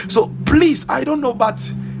 So please, I don't know,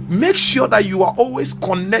 but make sure that you are always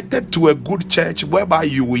connected to a good church whereby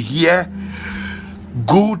you will hear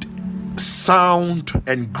good sound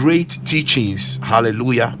and great teachings,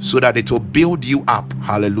 hallelujah, so that it will build you up,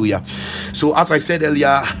 hallelujah. So as I said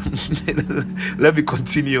earlier, let me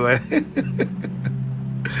continue.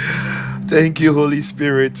 Thank you, Holy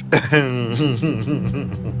Spirit.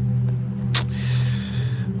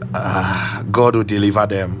 God will deliver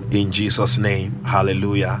them in Jesus' name,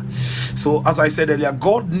 hallelujah. So as I said earlier,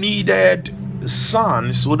 God needed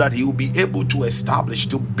Son so that he will be able to establish,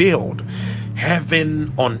 to build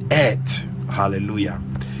heaven on earth, hallelujah.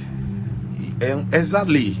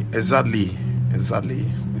 Exactly,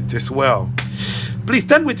 it is well. Please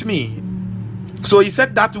stand with me. So he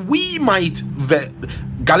said that we might,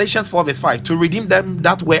 Galatians 4 verse 5, to redeem them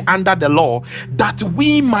that were under the law, that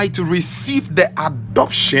we might receive the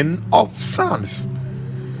adoption of sons.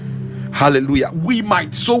 Hallelujah. We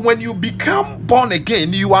might. So when you become born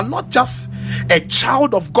again, you are not just a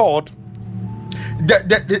child of God.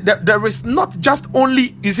 There is not just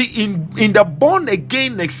only, you see, in the born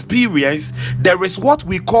again experience, there is what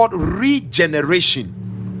we call regeneration.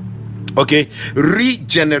 Okay,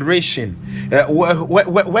 regeneration,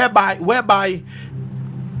 whereby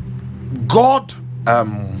God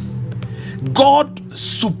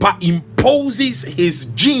superimposes his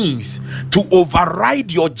genes to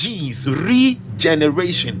override your genes.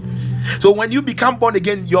 Regeneration. So when you become born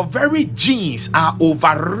again, your very genes are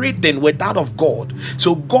overridden with that of God.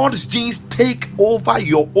 So God's genes take over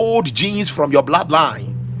your old genes from your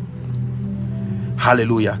bloodline.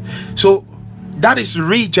 Hallelujah. So that is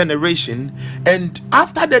regeneration. And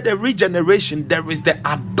after the regeneration, there is the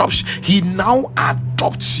adoption. He now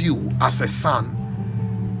adopts you as a son.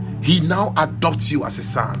 He now adopts you as a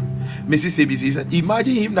son. Mrs. ABC said,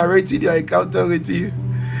 imagine him narrating your encounter with you,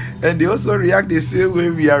 and they also react the same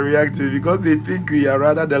way we are reacting, because they think we are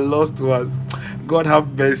rather the lost ones. God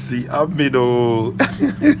have mercy. Amen. Oh.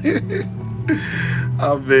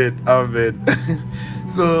 Amen.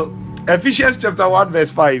 So Ephesians chapter 1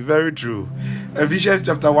 verse 5, very true. Ephesians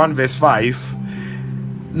chapter 1 verse 5.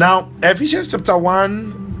 Now Ephesians chapter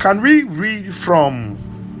 1, can we read from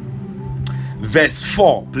verse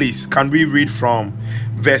 4, please? Can we read from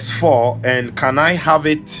verse 4? And can I have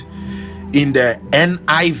it in the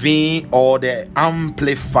NIV or the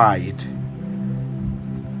Amplified?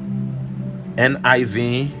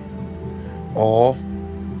 NIV or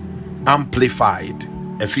Amplified.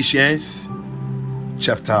 Ephesians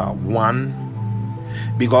chapter 1,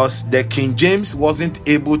 because the King James wasn't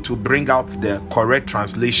able to bring out the correct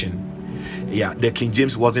translation. The King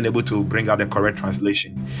James wasn't able to bring out the correct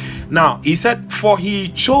translation. Now he said, for he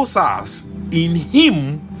chose us in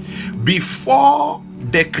him before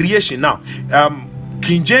the creation. Now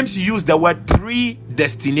King James used the word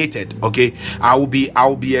predestinated. Okay, I will be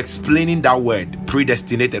explaining that word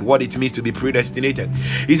predestinated, what it means to be predestinated.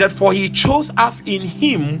 He said, for he chose us in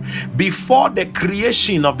him before the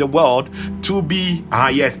creation of the world to be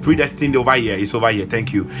predestined. Over here, it's over here,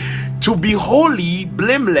 thank you, to be holy,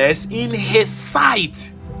 blameless in his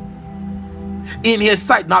sight. In his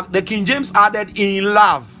sight. Now the King James added in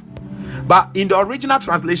love, but in the original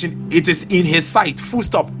translation it is in his sight, full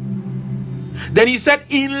stop. Then he said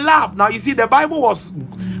in love. Now you see, the Bible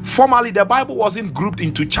wasn't grouped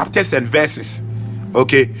into chapters and verses.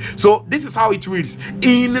 Okay, so this is how it reads.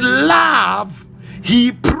 In love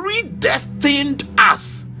he predestined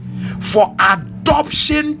us for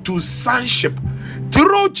adoption to sonship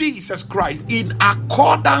through Jesus Christ, in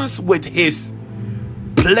accordance with his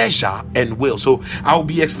pleasure and will. So I'll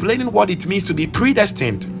be explaining what it means to be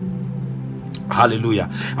predestined. Hallelujah.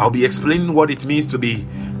 I'll be explaining what it means to be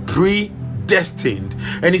predestined.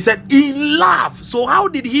 And he said in love. So how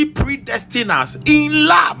did he predestine us? In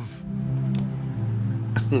love.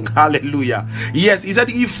 Hallelujah. Yes, he said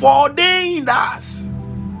he foreordained us,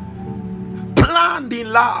 planned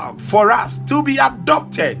in love for us to be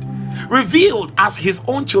adopted, revealed as his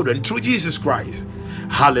own children through Jesus Christ.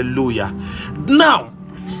 Hallelujah. Now,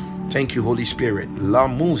 thank you, Holy Spirit.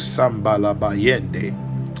 Lamu sambala bayende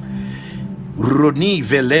roni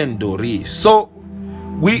velendori. So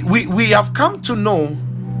we have come to know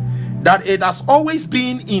that it has always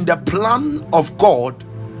been in the plan of God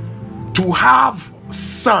to have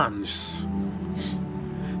sons.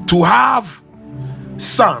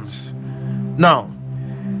 Now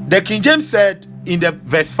the King James said in the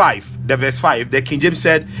verse 5, the King James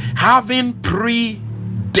said having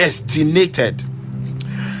predestinated.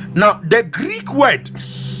 Now the Greek word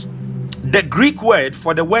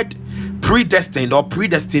for the word predestined or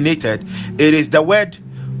predestinated, it is the word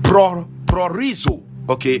prorizo.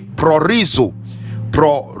 Okay, prorizo.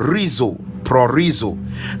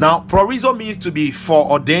 Now prorizo means to be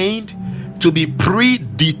foreordained, to be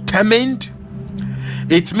predetermined.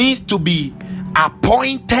 It means to be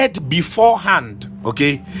appointed beforehand.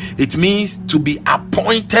 Okay, it means to be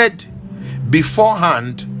appointed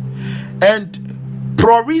beforehand. And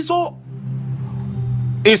proorizo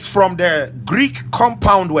is from the Greek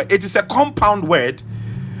compound word. It is a compound word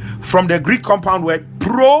from the Greek compound word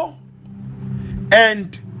pro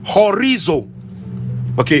and horizo.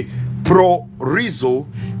 Okay, proorizo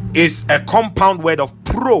is a compound word of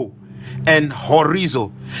pro and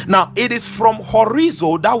horizo. Now, it is from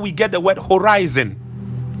horizo that we get the word horizon.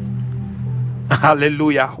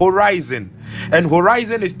 Hallelujah, horizon. And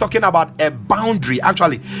horizon is talking about a boundary.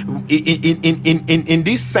 Actually, in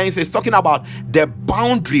this sense, it's talking about the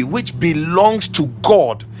boundary which belongs to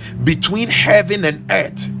God between heaven and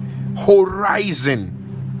earth. Horizon.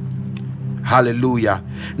 Hallelujah.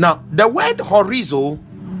 Now, the word horizo,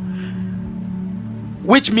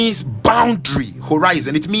 which means boundary,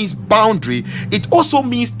 horizon, it means boundary. It also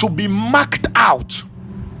means to be marked out.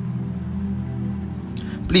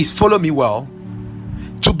 Please follow me well.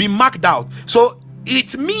 To be marked out. So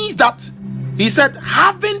it means that he said,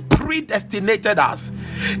 having predestinated us.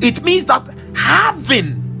 It means that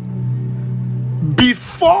having,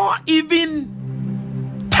 before even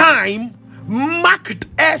time, marked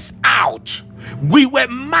us out. We were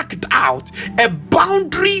marked out. A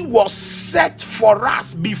boundary was set for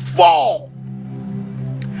us before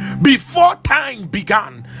time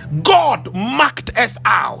began. God marked us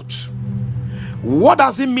out. What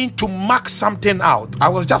does it mean to mark something out? I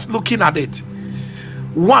was just looking at it.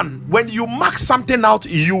 One, when you mark something out,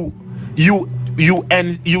 you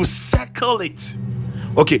circle it.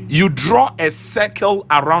 Okay, you draw a circle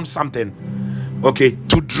around something. Okay,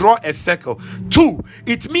 to draw a circle. Two,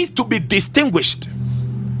 it means to be distinguished.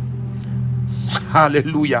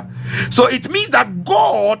 Hallelujah. So it means that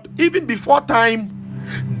God, even before time,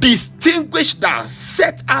 distinguished us,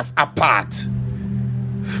 set us apart,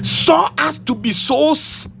 saw us to be so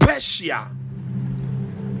special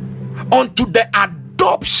unto the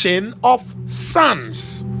adoption of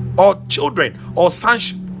sons or children or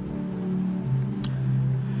sonship.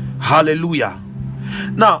 Hallelujah.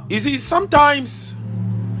 Now, you see, sometimes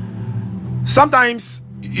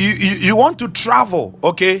you want to travel,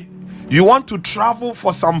 okay? You want to travel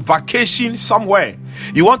for some vacation somewhere.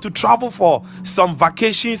 You want to travel for some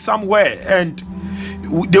vacation somewhere, and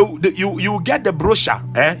you get the brochure.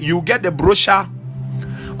 You get the brochure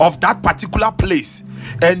of that particular place,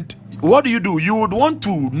 and what do? You would want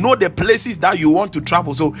to know the places that you want to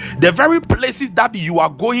travel. So the very places that you are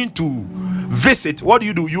going to visit, what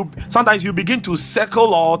do? You sometimes you begin to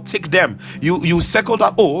circle or tick them. You circle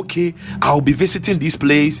that, oh, okay, I'll be visiting this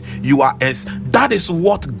place. You are as that is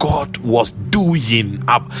what God was doing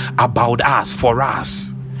about us, for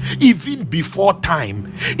us, even before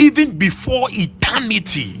time, even before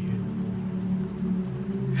eternity.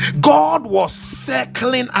 God was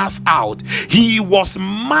circling us out. He was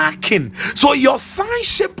marking. So your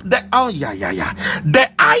sonship, the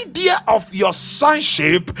idea of your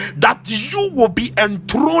sonship, that you will be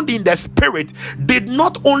enthroned in the spirit, did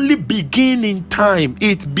not only begin in time,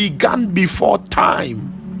 it began before time.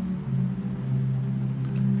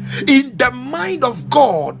 In the mind of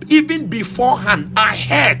God, even beforehand,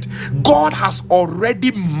 ahead, God has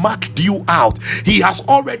already marked you out. He has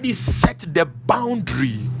already set the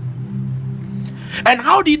boundary. And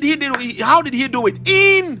how did he do it? How did he do it?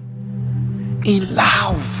 In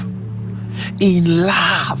love. In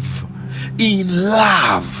love. In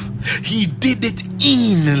love. He did it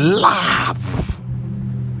in love.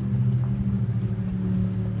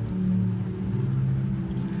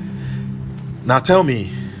 Now tell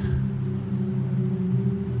me,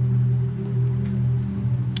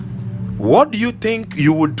 what do you think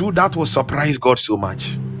you would do that will surprise God so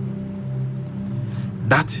much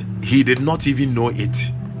that he did not even know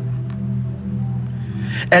it?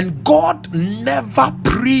 And God never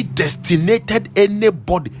predestinated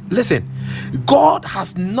anybody. Listen, God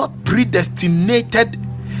has not predestinated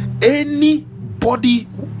anybody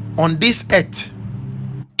on this earth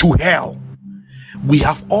to hell. We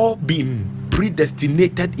have all been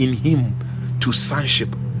predestinated in him to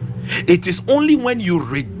sonship. It is only when you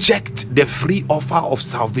reject the free offer of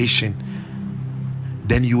salvation,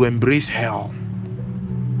 then you embrace hell.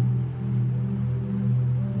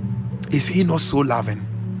 Is he not so loving?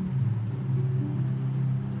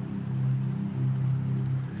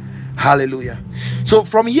 Hallelujah. So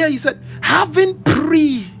from here he said, having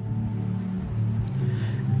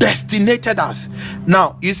predestinated us.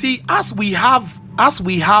 Now you see, as we have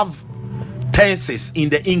tenses in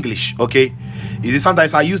the English, okay, you see,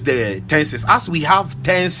 sometimes I use the tenses. As we have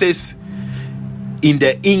tenses in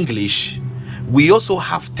the English, we also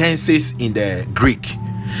have tenses in the Greek.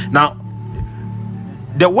 Now,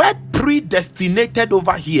 the word predestinated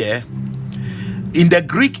over here in the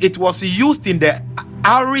Greek, it was used in the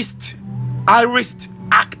aorist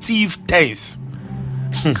active tense.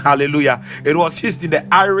 Hallelujah. It was used in the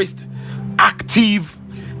aorist active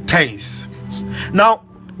tense. Now,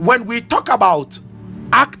 when we talk about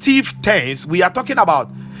active tense, we are talking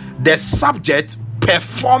about the subject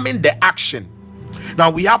performing the action. Now,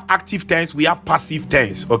 we have active tense, we have passive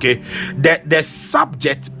tense. Okay, the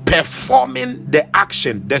subject performing the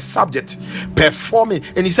action, the subject performing,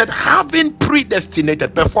 and he said having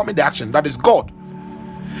predestinated, performing the action, that is God.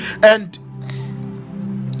 And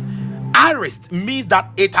aorist means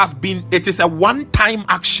that it is a one-time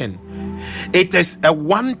action. It is a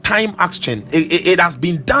one-time action. It has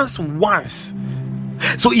been done once.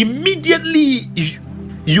 So immediately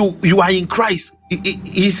you are in Christ.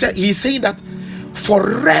 He's saying that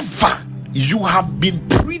forever you have been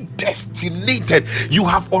predestinated. You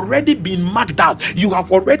have already been marked out. You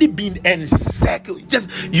have already been encircled.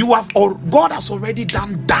 God has already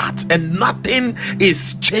done that, and nothing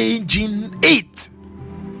is changing it.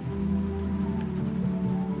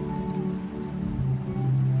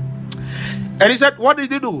 And he said, what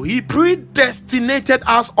did he do? He predestinated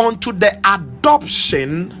us unto the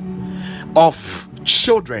adoption of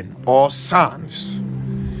children or sons.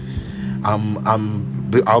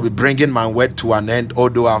 I'll be bringing my word to an end,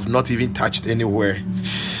 although I've not even touched anywhere.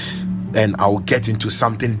 And I will get into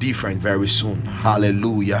something different very soon.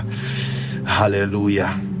 Hallelujah.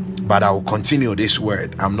 Hallelujah. But I will continue this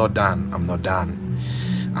word. I'm not done.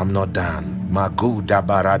 Maguda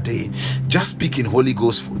barade. Just speak in Holy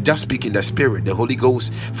Ghost, just speak in the Spirit, the Holy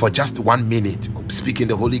Ghost, for just 1 minute. Speak in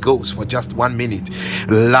the Holy Ghost for just 1 minute.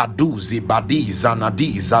 Ladu zibadi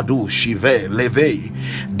zanadi zadu shive leve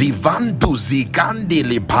divandu zigande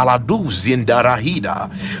le baladu zindarahida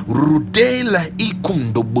rudele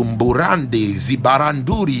ikundo bumburande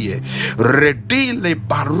zibarandurie redele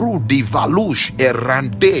barudi valush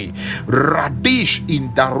erande radish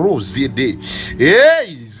indarozide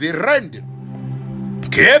zirende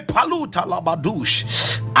que paluta labadush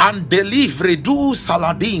and delivery du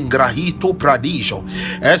saladin grahito pradijo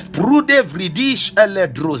esprude vridish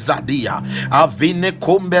eledrozadia avine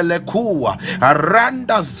kombele kuwa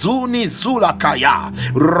randa zuni zulakaya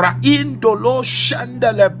raindolo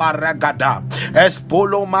shendele baragada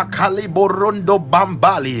espolo makali borondo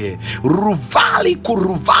bambali ruvali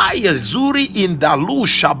kuruvaya zuri indalu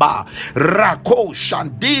shaba rako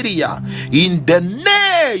shandiria in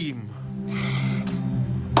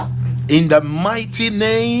the mighty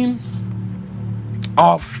name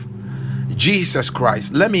of Jesus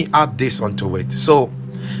Christ. Let me add this onto it. So,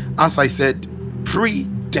 as I said,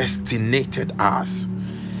 predestinated us,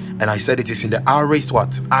 and I said it is in the aorist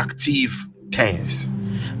active tense.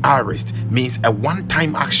 Aorist means a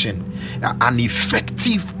one-time action, an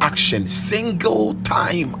effective action, single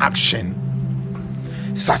time action,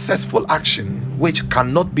 successful action which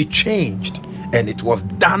cannot be changed, and it was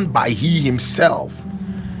done by He Himself.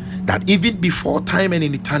 That even before time and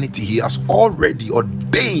in eternity, He has already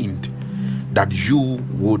ordained that you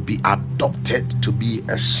would be adopted to be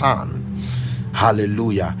a son.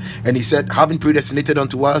 Hallelujah. And He said, having predestinated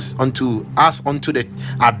unto the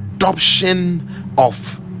adoption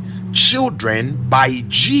of children by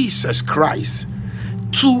Jesus Christ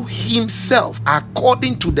to Himself,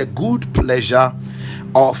 according to the good pleasure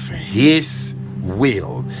of His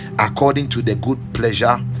will. According to the good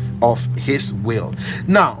pleasure of His will.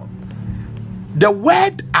 Now, the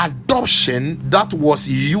word adoption that was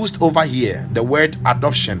used over here, the word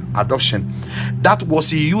adoption that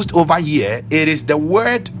was used over here, it is the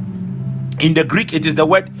word in the Greek, it is the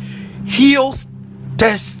word hiostesia.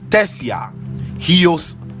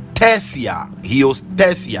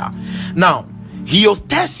 Now,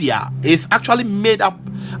 hiostesia is actually made up,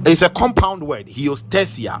 it's a compound word.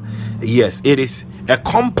 Hiostesia, yes, it is a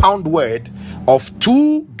compound word of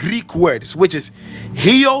two Greek words, which is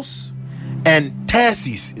hios and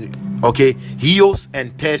thesis. Okay, hios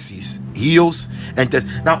and thesis.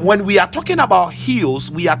 Now, when we are talking about hios,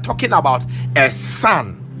 we are talking about a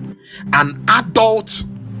son, an adult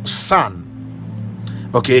son.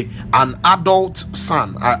 Okay, an adult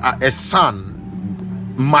son, a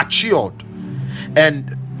son matured.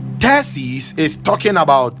 And thesis is talking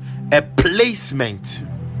about a placement.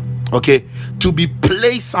 Okay, to be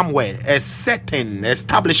placed somewhere, a certain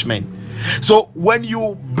establishment. So when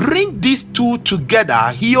you bring these two together,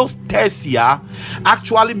 hiostesia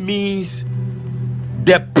actually means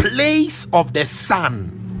the place of the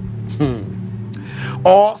son,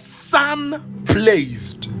 or son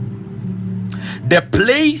placed. The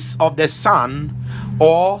place of the son,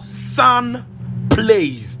 or son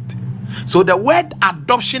placed. So the word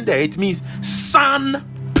adoption there, it means son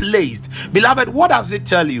placed. Beloved, what does it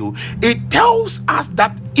tell you? It tells us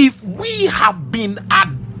that if we have been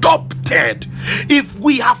adopted, if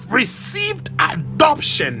we have received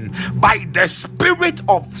adoption by the spirit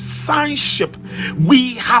of sonship,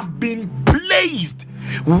 we have been placed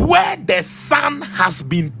where the son has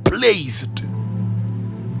been placed.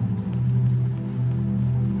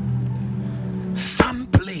 Son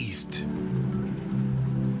placed.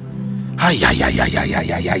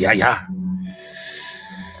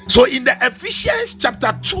 So in the Ephesians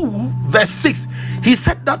chapter 2 verse 6, he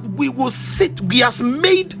said that we will sit, he has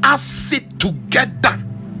made us sit together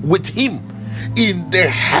with him in the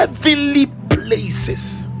heavenly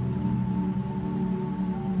places.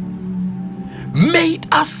 Made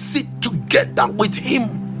us sit together with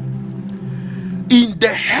him in the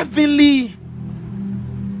heavenly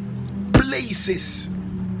places.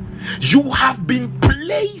 You have been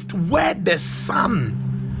placed where the Son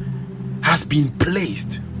has been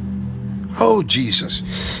placed. Oh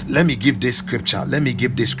Jesus, let me give this scripture.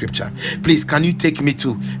 Please, can you take me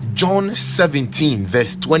to John 17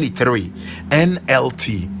 verse 23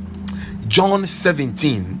 NLT? John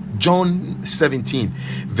 17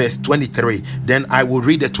 verse 23. Then I will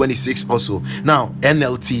read the 26 also. Now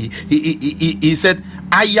NLT, he said,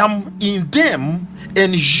 I am in them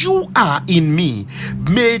and you are in me.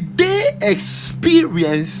 May they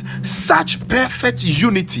experience such perfect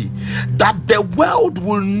unity that the world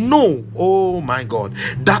will know, oh my God,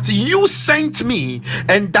 that you sent me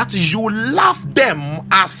and that you love them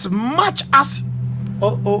as much as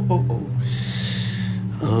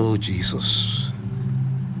oh Jesus.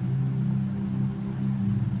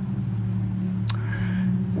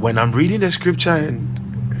 When I'm reading the scripture and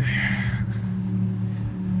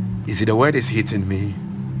you see the word is hitting me,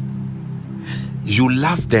 you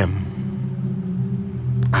love them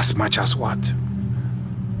as much as what?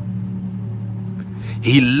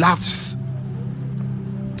 He loves.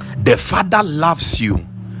 The Father loves you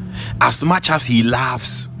as much as he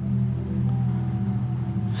loves.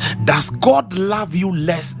 Does God love you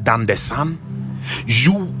less than the Son?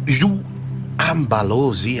 You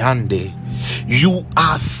ambalozi hande. You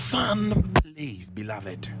are son placed,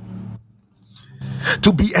 beloved.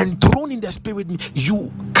 To be enthroned in the spirit,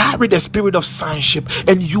 you carry the spirit of sonship,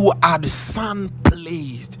 and you are the son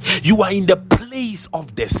placed. You are in the place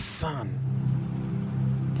of the Son.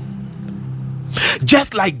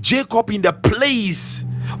 Just like Jacob in the place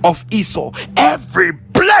of Esau, every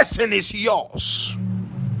blessing is yours.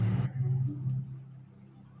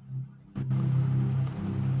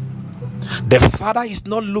 The Father is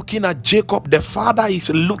not looking at Jacob, the Father is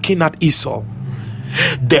looking at Esau.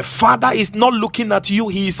 The Father is not looking at you,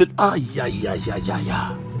 he is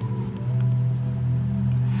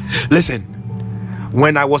Listen,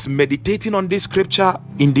 when I was meditating on this scripture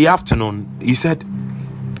in the afternoon, he said,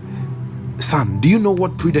 son, do you know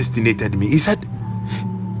what predestinated me? He said,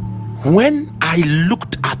 when I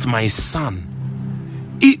looked at my son,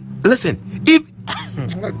 if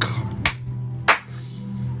oh God.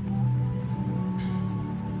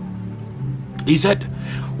 He said,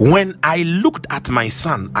 when I looked at my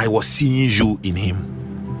son, I was seeing you in him.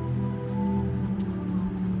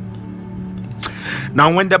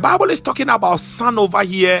 Now, when the Bible is talking about son over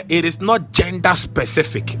here, it is not gender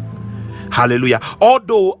specific. Hallelujah.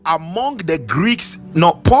 Although among the Greeks,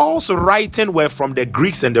 Paul's writing were from the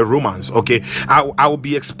Greeks and the Romans. Okay, I will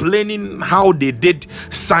be explaining how they did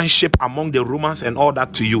sonship among the Romans and all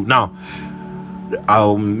that to you. Now, that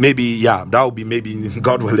will be maybe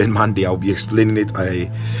God willing Monday. I'll be explaining it.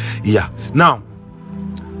 Now,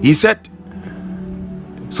 he said,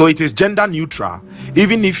 so it is gender neutral.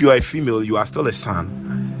 Even if you are a female, you are still a son.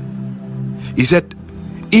 He said,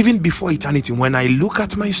 even before eternity, when I look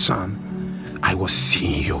at my son, I was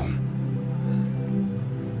seeing you.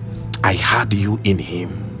 I had you in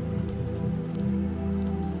him.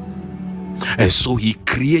 And so he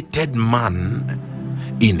created man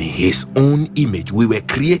in his own image. We were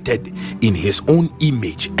created in his own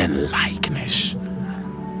image and likeness.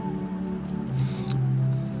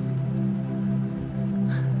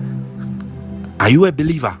 Are you a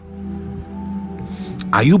believer?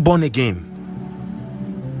 Are you born again?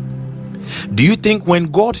 Do you think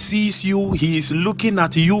when God sees you, he is looking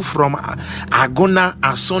at you from Agona,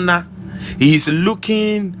 Asona? He is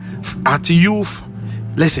looking at you.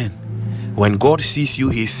 Listen, when God sees you,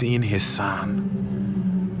 he's seeing his son.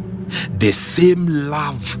 The same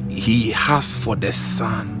love he has for the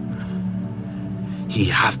Son, he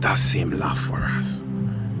has that same love for us.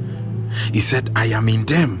 He said, I am in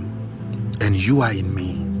them and you are in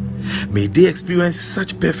me. May they experience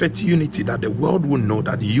such perfect unity that the world will know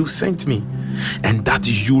that you sent me and that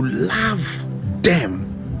you love them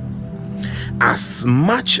as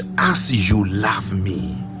much as you love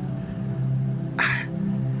me.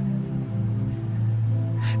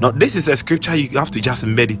 Now, this is a scripture you have to just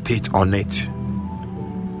meditate on it.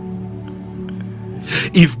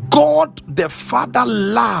 If God the Father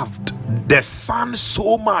loved the Son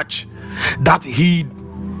so much that he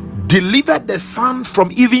delivered the Son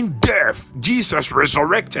from even death, Jesus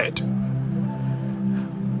resurrected,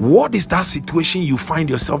 what is that situation you find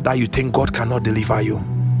yourself that you think God cannot deliver you?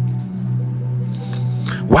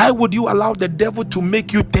 Why would you allow the devil to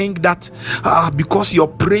make you think that because your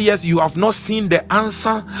prayers, you have not seen the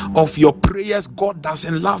answer of your prayers, God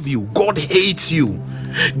doesn't love you, God hates you,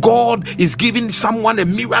 God is giving someone a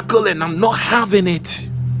miracle and I'm not having it?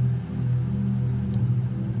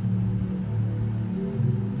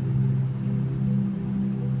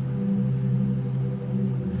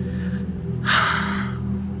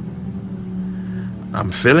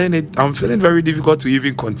 I'm feeling very difficult to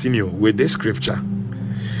even continue with this scripture.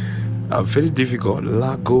 I'm feeling difficult.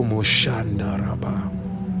 I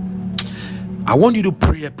want you to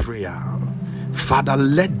pray a prayer. Father,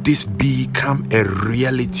 let this become a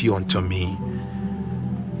reality unto me.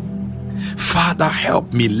 Father,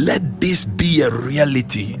 help me. Let this be a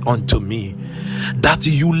reality unto me. That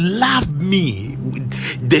you love me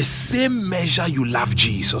with the same measure you love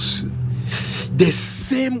Jesus. The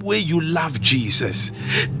same way you love Jesus,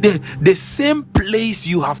 the same place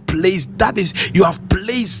you have placed, that is, you have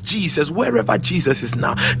placed Jesus wherever Jesus is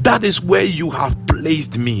now, that is where you have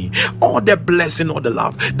placed me. All the blessing, all the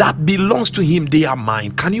love that belongs to him, they are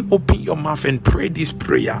mine. Can you open your mouth and pray this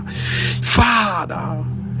prayer? Father,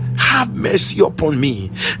 have mercy upon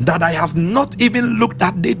me that I have not even looked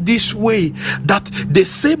at it this way, that the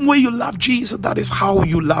same way you love Jesus, that is how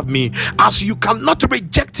you love me. As you cannot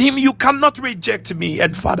reject him, you cannot reject me.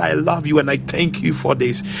 And Father, I love you and I thank you for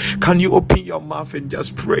this. Can you open your mouth and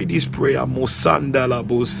just pray this prayer? Mosanda la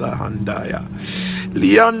bosa handaya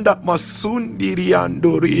lianda masundi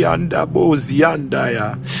riando rianda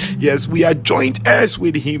boziandaya. Yes, we are joint heirs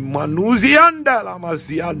with him. Manuzianda la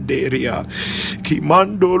mazianderia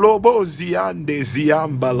kimandolo boziande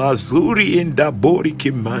ziamba lazuri inda bori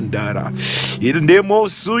kimandara indemo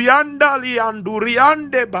suyanda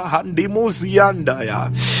lianduriande bahandi muzianda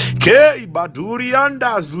ya ke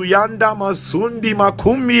badurianda zuyanda masundi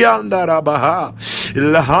makumi anda rabaha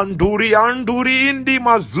lahanduri anduri indi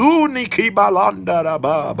mazuni kibalanda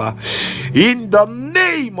rababa. In the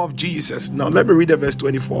name of Jesus. Now let me read the verse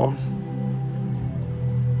 24.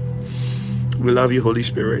 We love you, Holy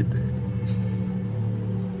Spirit.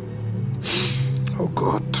 Oh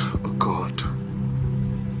God, oh God,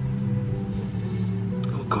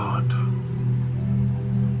 oh God.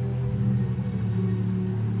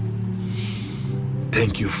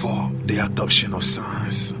 Thank you for the adoption of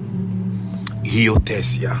sons.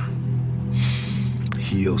 Hiotesia.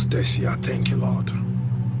 Hiotesia. Thank you, Lord.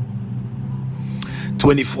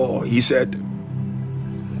 24, he said,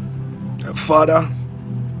 Father,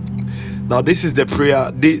 now this is the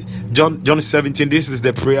prayer, John 17, this is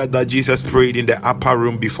the prayer that Jesus prayed in the upper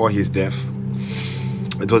room before his death.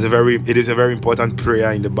 It is a very important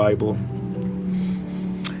prayer in the Bible.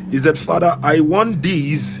 He said, Father, I want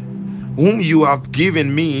these whom you have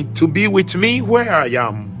given me to be with me where I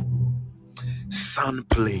am. Son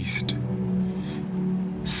placed.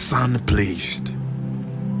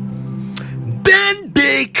 Then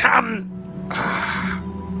they can.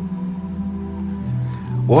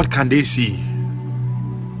 What can they see?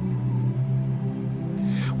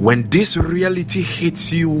 When this reality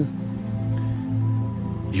hits you,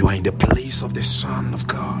 you are in the place of the Son of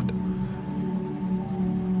God.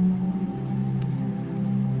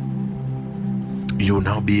 You will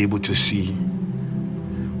now be able to see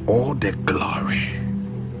all the glory.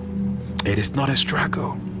 It is not a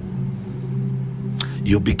struggle.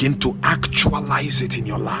 You begin to actualize it in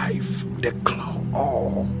your life. The glory.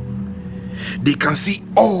 Oh, they can see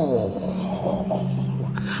all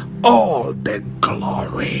the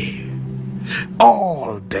glory.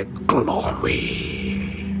 All the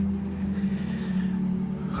glory.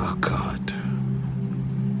 Oh God.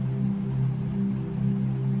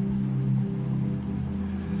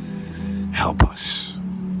 Help us.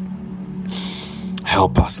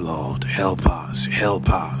 Help us, Lord. Help us. Help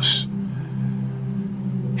us.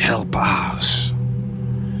 Help us.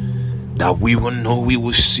 That we will know, we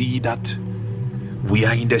will see that we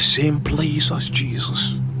are in the same place as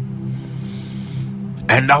Jesus.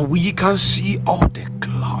 And that we can see all the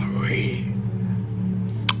glory.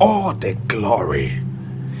 All the glory.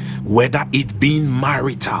 Whether it be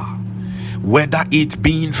marital, whether it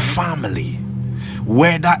being family,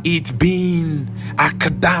 whether it being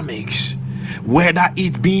academics, whether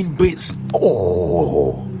it being business,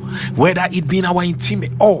 whether it being our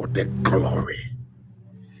intimate, all the glory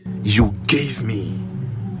you gave me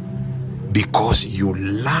because you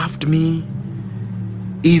loved me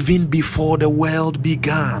even before the world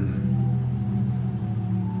began.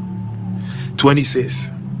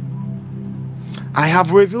 26. I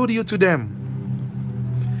have revealed you to them.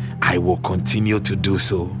 I will continue to do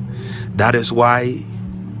so. That is why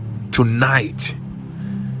tonight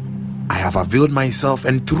I have availed myself,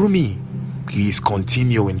 and through me he is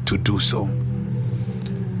continuing to do so,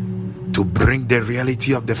 to bring the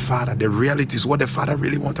reality of the Father. The reality is what the Father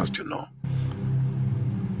really wants us to know.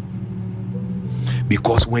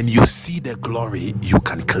 Because when you see the glory, you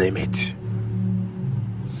can claim it.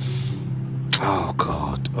 Oh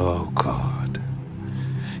God, oh God.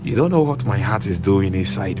 You don't know what my heart is doing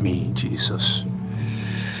inside me, Jesus.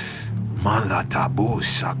 Malatabu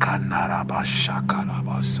shakanaraba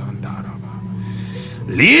shakaraba sandaraba.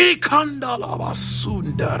 Likandalaba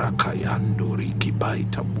sundara kayanduri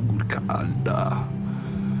kibaita burka anda.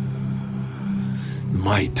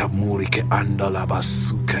 Maita murike andalaba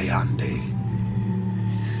sukayande.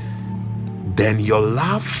 Then your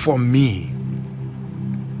love for me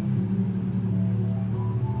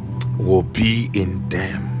will be in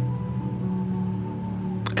them,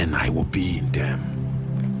 and I will be in them.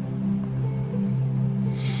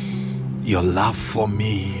 Your love for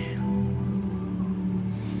me,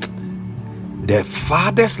 the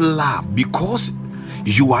Father's love, because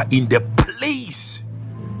you are in the place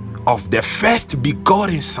of the first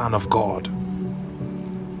begotten Son of God.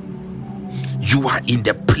 You are in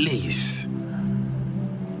the place.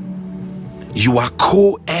 You are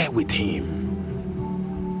co-heir with him.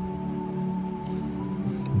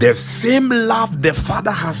 The same love the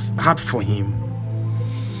Father has had for him,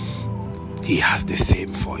 he has the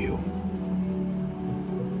same for you.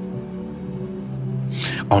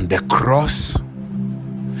 On the cross,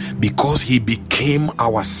 because he became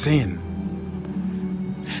our sin,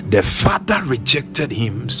 the Father rejected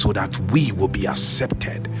him so that we will be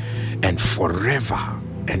accepted and forever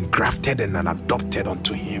engrafted and adopted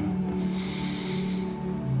unto him.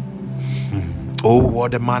 Oh,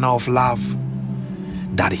 what a manner of love,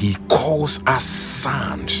 that he calls us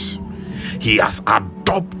sons. He has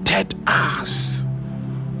adopted us.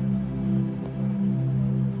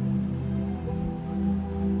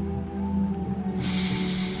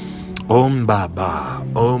 Baba,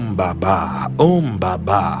 Baba, Baba,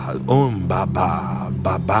 Baba,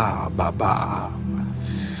 Baba, Baba.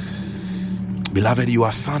 Beloved, you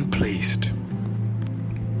are son placed.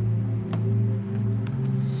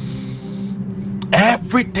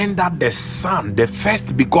 Everything that the Son, the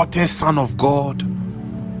first begotten Son of God,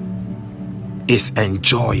 is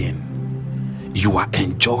enjoying, you are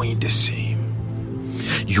enjoying the same.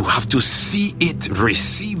 You have to see it,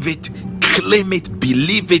 receive it, claim it,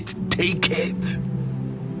 believe it, take it.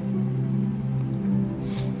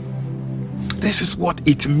 This is what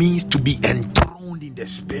it means to be enthroned in the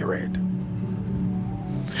Spirit.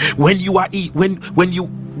 When you are when you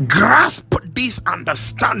grasp this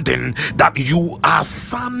understanding that you are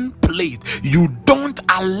son placed, you don't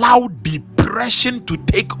allow depression to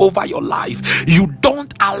take over your life. You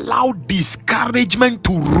don't allow discouragement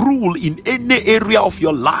to rule in any area of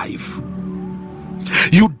your life.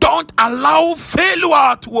 You don't allow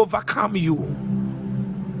failure to overcome you.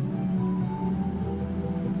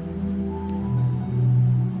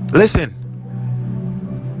 Listen,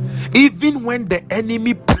 even when the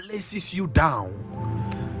enemy places you down,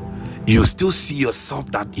 you still see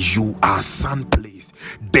yourself that you are son placed.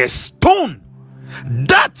 The stone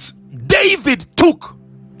that David took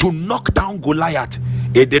to knock down Goliath,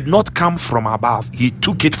 it did not come from above. He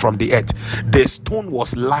took it from the earth. The stone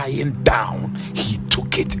was lying down. He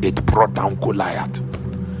took it. It brought down Goliath.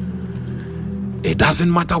 It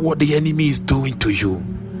doesn't matter what the enemy is doing to you.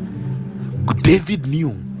 David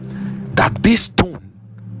knew that this stone,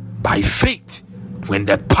 by faith, when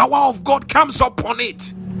the power of God comes upon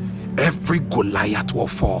it, every Goliath will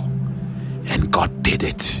fall. And God did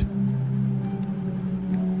it,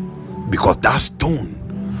 because that stone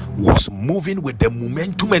was moving with the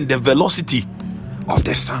momentum and the velocity of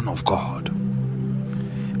the Son of God,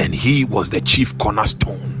 and he was the chief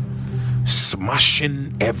cornerstone,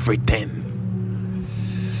 smashing everything.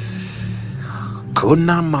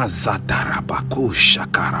 Kuna mazadarabaku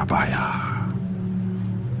shakarabaya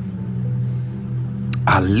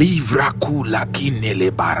alivra kula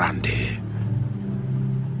kinele barande.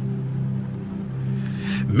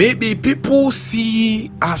 Maybe people are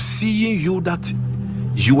seeing you that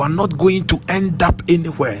you are not going to end up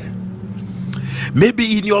anywhere.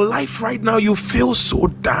 Maybe in your life right now you feel so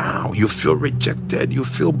down, you feel rejected, you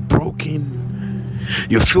feel broken,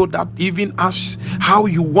 you feel that even as how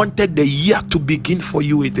you wanted the year to begin for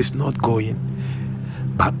you, it is not going.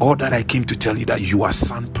 But all that I came to tell you, that you are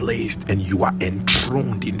sun-placed and you are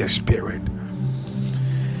enthroned in the spirit.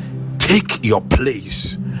 Take your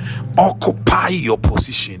place, occupy your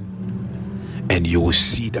position, and you will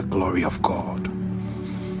see the glory of God.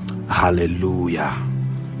 Hallelujah.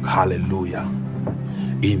 Hallelujah.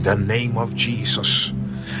 In the name of Jesus.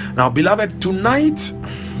 Now, beloved, tonight,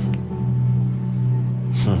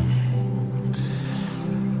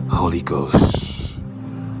 Holy Ghost,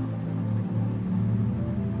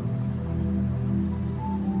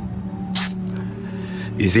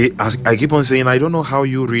 you see, I keep on saying, I don't know how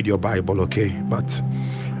you read your Bible, okay, but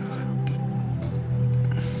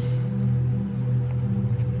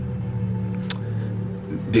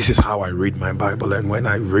this is how I read my Bible. And when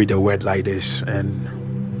I read a word like this, and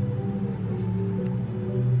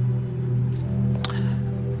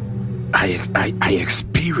I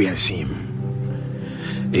experience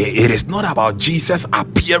him, it is not about Jesus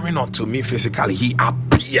appearing unto me physically. He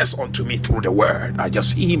appears unto me through the word. I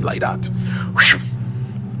just see him like that.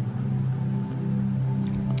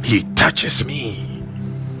 He touches me.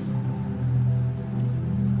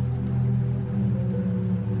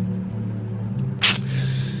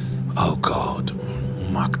 Oh God.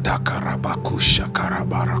 Magda karabakusha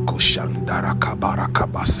karabarakushandara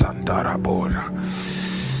kabarakabasandara bora.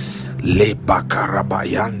 Leba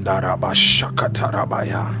karabayandara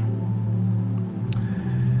bashakatarabaya.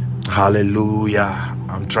 Hallelujah.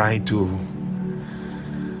 I'm trying to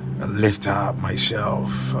lift up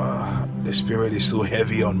myself. The spirit is so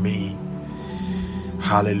heavy on me.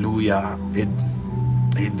 Hallelujah.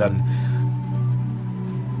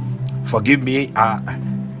 Forgive me.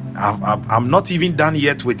 I'm not even done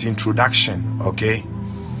yet with introduction. Okay,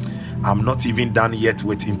 I'm not even done yet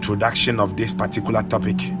with introduction of this particular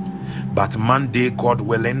topic. But Monday, God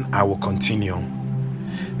willing, I will continue,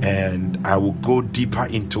 and I will go deeper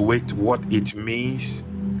into it, what it means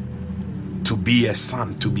to be a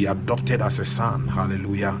son, to be adopted as a son.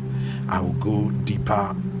 Hallelujah. I will go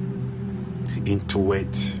deeper into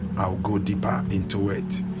it. I will go deeper into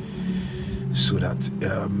it, so that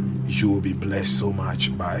you will be blessed so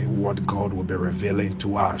much by what God will be revealing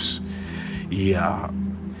to us. Yeah,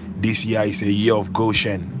 this year is a year of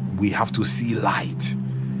Goshen. We have to see light.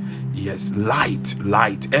 Yes,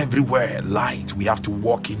 light everywhere. Light. We have to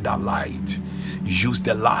walk in that light. Use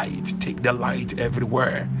the light. Take the light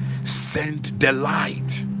everywhere. Send the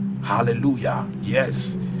light. Hallelujah.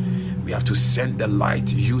 Yes, we have to send the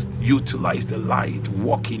light. Utilize the light.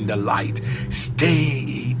 Walk in the light.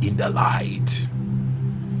 Stay in the light,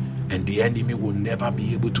 and the enemy will never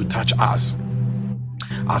be able to touch us.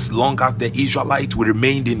 As long as the Israelites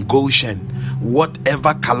remained in Goshen,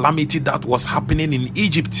 whatever calamity that was happening in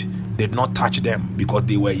Egypt did not touch them, because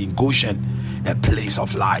they were in Goshen, a place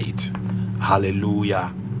of light.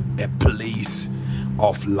 Hallelujah. A place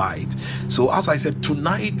of light. So as I said,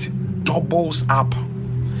 tonight doubles up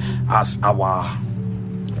as our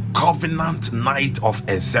covenant night of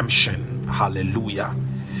exemption. Hallelujah.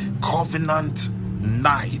 Covenant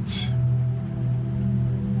night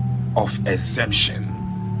of exemption.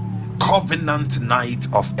 Covenant night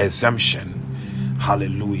of exemption.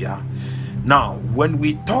 Hallelujah. Now, when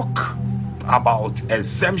we talk about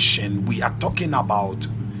exemption, we are talking about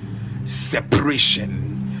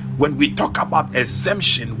separation. When we talk about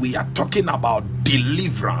exemption, we are talking about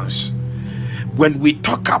deliverance. When we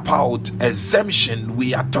talk about exemption,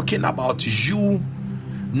 we are talking about you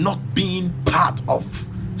not being part of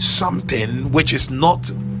something which is not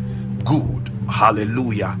good.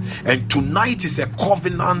 Hallelujah. And tonight is a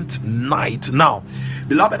covenant night. Now,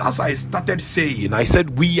 beloved, as I started saying, I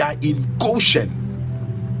said we are in Goshen.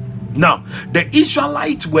 Now, the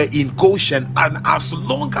Israelites were in Goshen, and as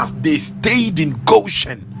long as they stayed in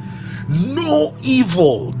Goshen, no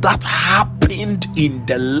evil that happened in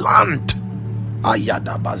the land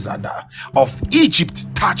of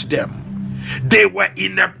Egypt touched them. They were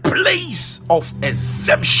in a place of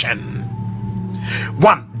exemption.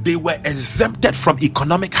 One, they were exempted from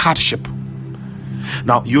economic hardship.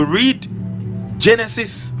 Now, you read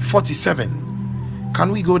Genesis 47.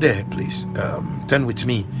 Can we go there, please? Turn with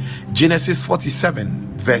me. Genesis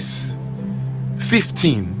 47, verse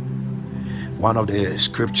 15. One of the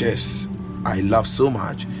scriptures I love so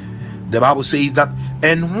much. The Bible says that,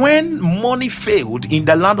 and when money failed in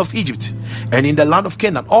the land of Egypt and in the land of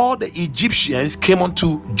Canaan, all the Egyptians came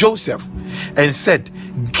unto Joseph and said,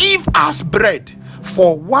 give us bread,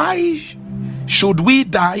 for why should we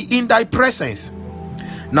die in thy presence?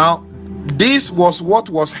 Now, this was what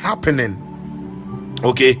was happening.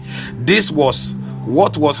 Okay, this was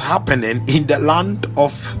what was happening in the land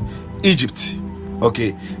of Egypt.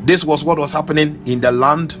 Okay, this was what was happening in the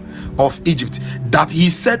land of Egypt, that he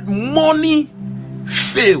said money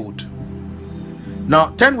failed.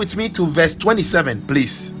 Now turn with me to verse 27,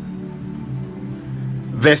 please.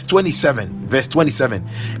 Verse 27.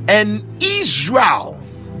 And Israel,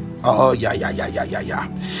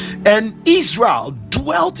 and Israel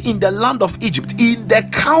dwelt in the land of Egypt, in the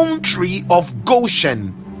country of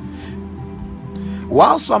Goshen.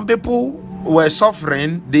 While some people were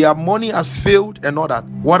suffering, their money has failed and all that.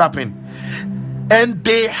 What happened? And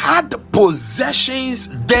they had possessions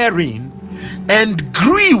therein, and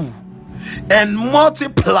grew and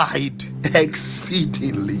multiplied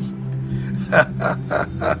exceedingly.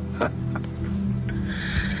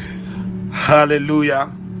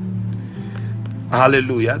 Hallelujah.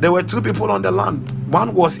 Hallelujah. There were two people on the land.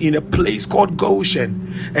 One was in a place called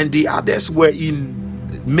Goshen, and the others were in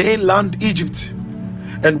mainland Egypt.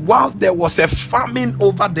 And whilst there was a famine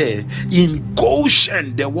over there, in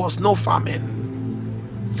Goshen there was no famine.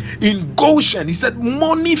 In Goshen, he said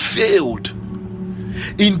money failed.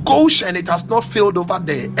 In Goshen, it has not failed over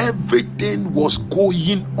there. Everything was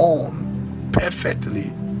going on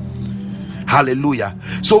perfectly. Hallelujah.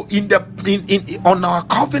 So on our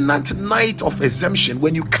covenant night of exemption,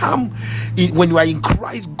 when you come in, when you are in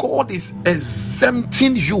Christ, God is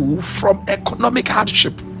exempting you from economic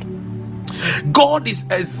hardship. God is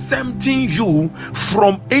exempting you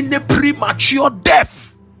from any premature death.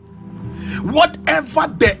 Whatever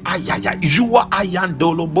the you are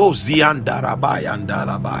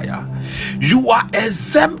you are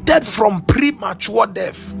exempted from premature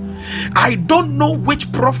death. I don't know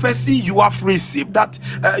which prophecy you have received that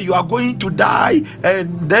you are going to die,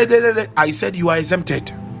 and I said you are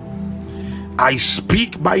exempted. I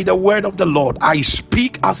speak by the word of the Lord. I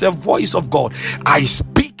speak as a voice of God. I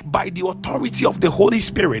speak by the authority of the Holy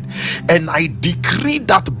Spirit, and I decree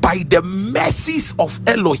that by the mercies of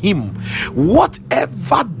Elohim,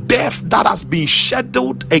 whatever death that has been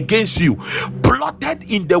scheduled against you, plotted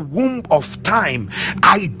in the womb of time,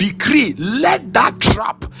 I decree, let that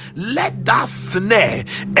trap, let that snare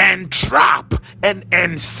and trap and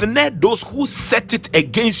ensnare those who set it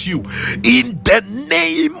against you, in the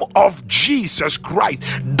name of Jesus Christ.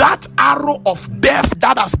 That arrow of death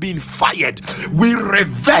that has been fired, we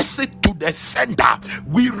reverse it to the sender.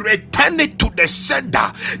 We return it to the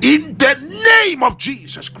sender in the name of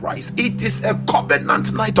Jesus Christ. It is a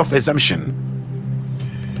covenant night of exemption.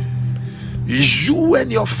 You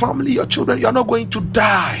and your family, your children, you are not going to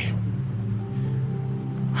die.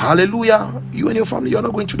 Hallelujah. You and your family, you are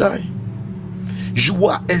not going to die. You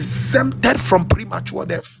are exempted from premature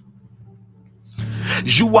death.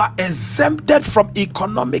 You are exempted from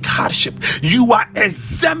economic hardship. You are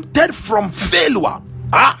exempted from failure.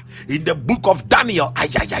 In the book of Daniel,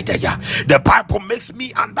 the Bible makes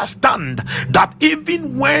me understand that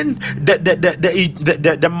even when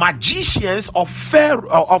the magicians of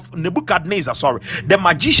Pharaoh, of Nebuchadnezzar, the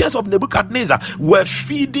magicians of Nebuchadnezzar were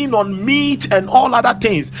feeding on meat and all other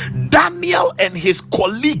things, Daniel and his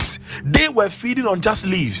colleagues, they were feeding on just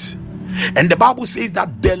leaves. And the Bible says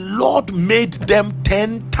that the Lord made them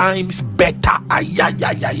 10 times better.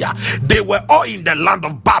 They were all in the land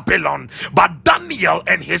of Babylon, but Daniel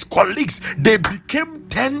and his colleagues, they became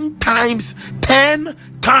 10 times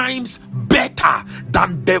better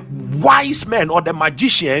than the wise men or the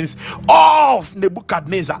magicians of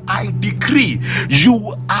Nebuchadnezzar. I decree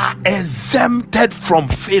you are exempted from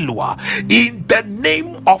failure in the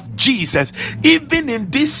name of Jesus. Even in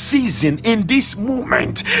this season, in this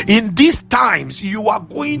moment, in these times, you are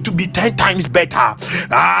going to be 10 times better.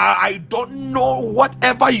 I don't know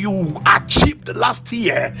whatever you achieved last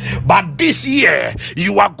year, but this year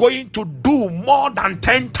you are going to do more than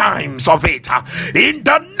 10 times of it. In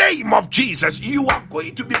the name of Jesus, you are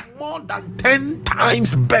going to be more than 10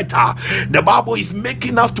 times better. The Bible is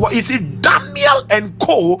making us to, you see, Daniel and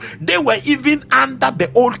co, they were even under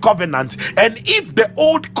the old covenant, and if the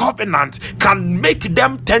old covenant can make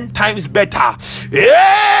them 10 times better,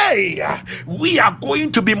 hey, we are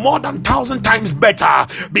going to be more than 1,000 times better,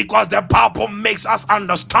 because the Bible makes us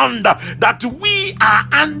understand that we are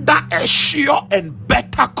under a sure and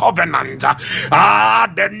better covenant.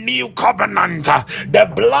 The new covenant,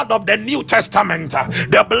 the blood of the New Testament,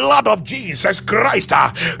 the blood of Jesus Christ.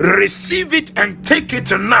 Receive it and take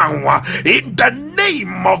it now in the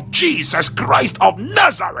name of Jesus Christ of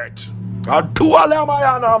Nazareth.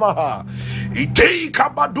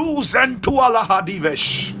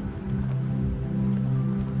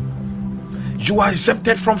 You are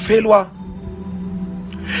exempted from failure.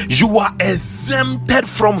 You are exempted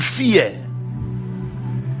from fear.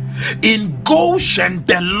 In Goshen,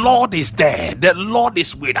 the Lord is there. The Lord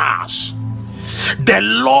is with us. The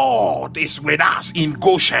Lord is with us in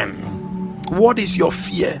Goshen. What is your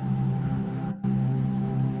fear?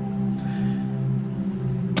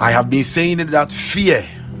 I have been saying it that fear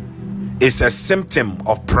is a symptom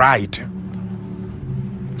of pride.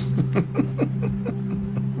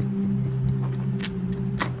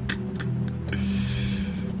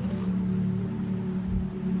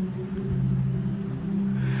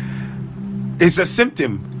 It's a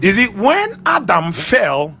symptom. Is it when Adam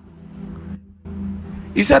fell?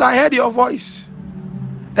 He said, I heard your voice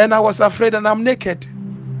and I was afraid and I'm naked.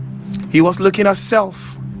 He was looking at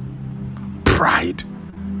self, pride.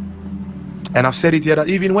 And I've said it here that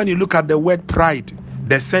even when you look at the word pride,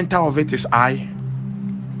 the center of it is I.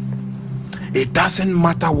 It doesn't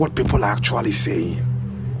matter what people are actually saying.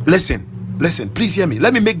 Listen, please hear me.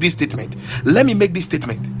 Let me make this statement.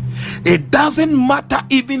 It doesn't matter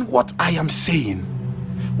even what I am saying.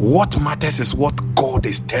 What matters is what God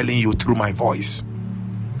is telling you through my voice.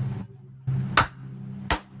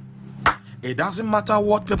 It doesn't matter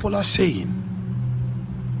what people are saying.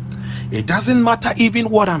 It doesn't matter even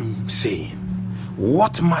what I'm saying.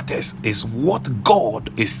 What matters is what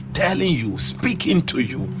God is telling you, speaking to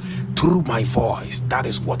you through my voice. That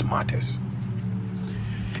is what matters.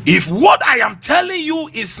 If what I am telling you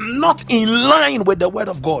is not in line with the word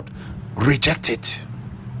of God, reject it.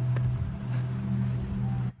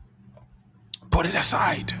 Put it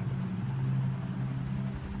aside.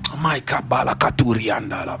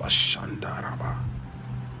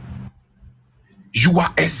 You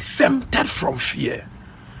are exempted from fear.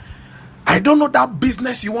 I don't know that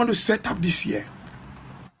business you want to set up this year,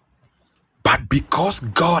 but because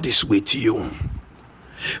God is with you,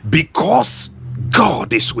 because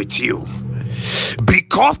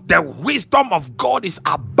the wisdom of God is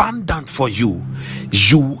abundant for you,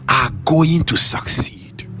 you are going to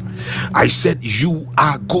succeed. I said you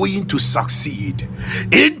are going to succeed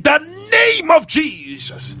in the name of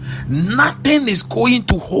Jesus. Nothing is going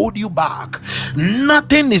to hold you back.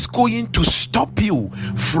 Nothing is going to stop you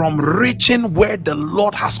from reaching where the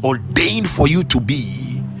Lord has ordained for you to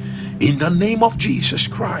be, in the name of Jesus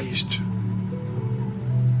Christ.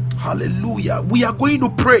 Hallelujah. We are going to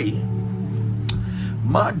pray.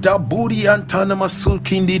 Madaburi antana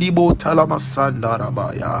masulkindi dibo talamasanda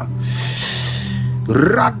rabaya.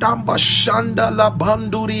 Radamba shanda la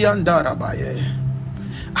banduri andarabaye.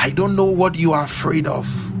 I don't know what you are afraid of.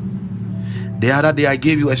 The other day I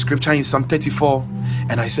gave you a scripture in Psalm 34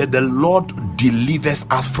 and I said the Lord delivers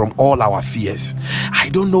us from all our fears. I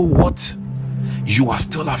don't know what you are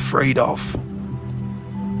still afraid of,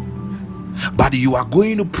 but you are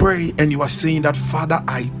going to pray and you are saying that, Father,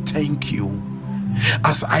 I thank you.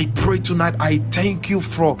 As I pray tonight, I thank you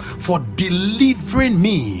for delivering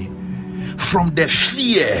me from the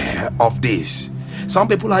fear of this. Some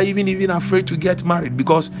people are even afraid to get married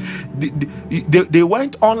because they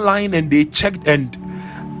went online and they checked, and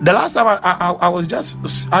the last time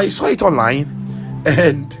I saw it online,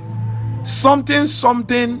 and something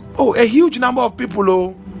a huge number of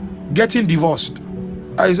people getting divorced.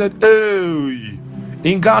 I said, hey,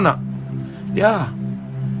 in Ghana, yeah,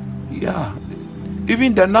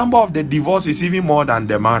 even the number of the divorce is even more than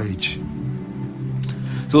the marriage.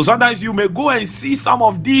 So sometimes you may go and see some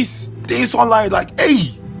of these things online, like,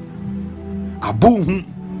 hey, boom.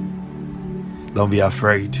 Don't be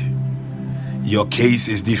afraid. Your case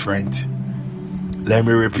is different. Let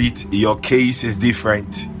me repeat, your case is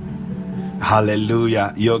different.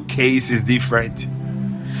 Hallelujah. Your case is different.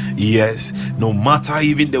 Yes, no matter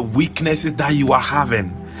even the weaknesses that you are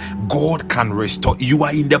having, God can restore. You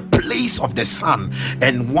are in the place of the Son,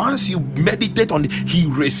 and once you meditate on it, He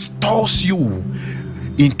restores you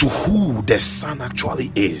into who the Son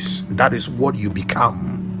actually is. That is what you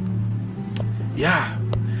become. Yeah.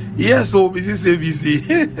 Yes, ABC.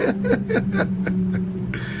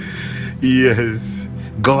 Yes,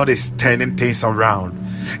 God is turning things around.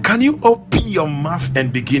 Can you open your mouth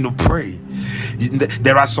and begin to pray?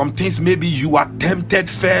 There are some things maybe you are tempted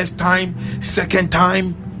first time, second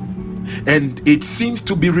time, and it seems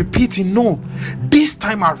to be repeating. No, this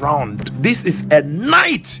time around, this is a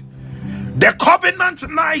night, the covenant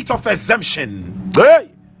night of exemption.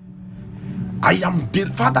 Hey,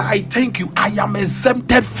 Father, I thank you. I am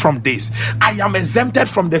exempted from this. I am exempted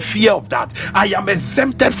from the fear of that. I am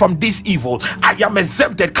exempted from this evil. I am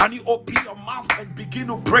exempted. Can you open your mouth and begin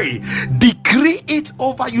to pray? Decree it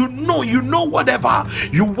over. You know whatever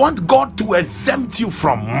you want God to exempt you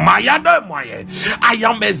from. I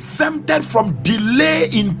am exempted from delay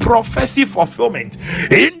in prophecy fulfillment.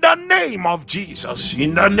 In the name of Jesus.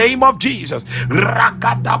 In the name of Jesus.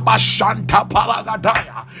 Ragadabashanta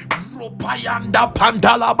Palagadaya. Payanda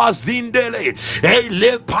pandala bazindele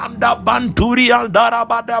ele panda banturi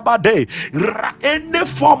aldarabadabade. Any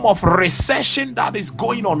form of recession that is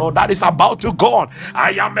going on or that is about to go on,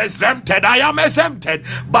 I am exempted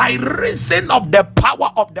by reason of the power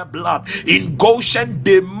of the blood. In Goshen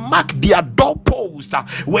they mark their doorpost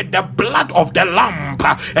with the blood of the lamb,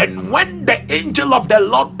 and when the angel of the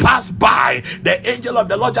Lord passed by, the angel of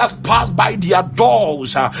the Lord just passed by their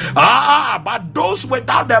doors, but those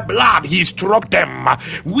without the blood, he struck them.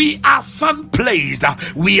 We are sun placed,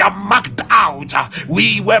 we are marked out,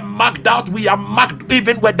 we were marked out, we are marked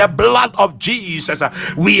even with the blood of Jesus.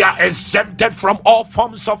 We are exempted from all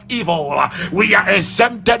forms of evil, we are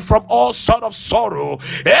exempted from all sort of sorrow.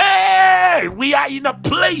 Hey, we are in a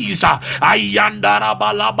place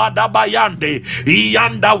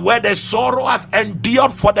where the sorrow has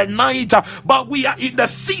endured for the night, but we are in the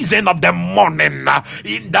season of the morning.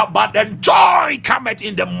 But then joy cometh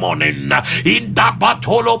in the morning. In the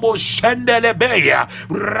batolobo shendelebeya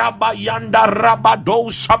rabayanda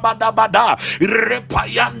rabado sabadabada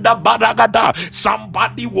repayanda badagada.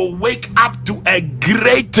 Somebody will wake up to a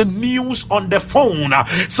great news on the phone.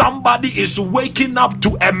 Somebody is waking up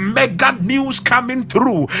to a mega news coming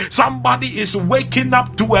through. Somebody is waking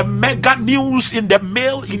up to a mega news in the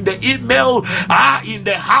mail, in the email, in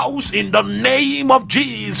the house, in the name of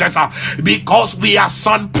Jesus. Because we are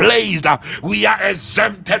sun placed, we are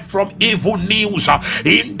exempted from evil news.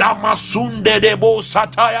 In Damasunde debo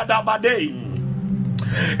sataya dabade.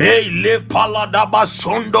 Hey, le paladaba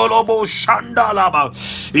sondolobo shandalaba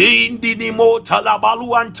indinimo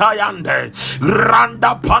talabalu antayande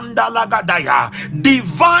randa pandalagadaya.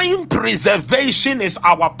 Divine preservation is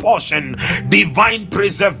our portion. Divine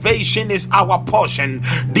preservation is our portion.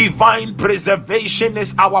 Divine preservation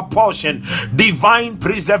is our portion. Divine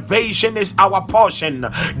preservation is our portion.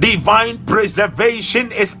 Divine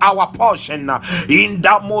preservation is our portion. In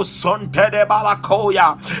Damosonte de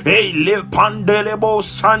balakoya. Hey, le pandelebo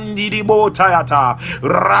Sandibo Tayata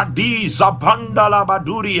Radiza Bandala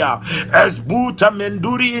Baduria Esbuta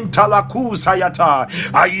Menduri in Talaku Sayata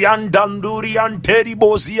Ayandanduri and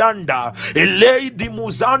Teribozianda Lady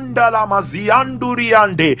Muzanda la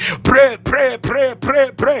Mazianduriande. Pray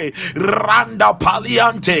Randa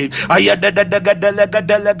Paliante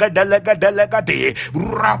Ayadelegadelegadelegadelegadelegadelegadele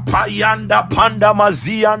Rapayanda Panda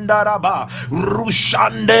Mazianda Raba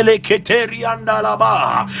Rushandele Keterianda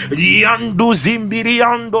Laba Yandu Zimbiri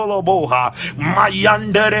Andoloboha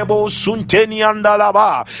Mayanderebo Sunteni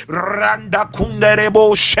Andalaba Randa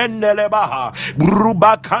Kunderebo Shendelebaha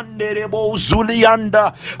Bruba Kanderebo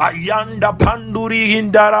Zulianda Ayanda Panduri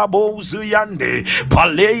Indarabo Zuyande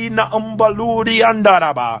Paleina Umbaluri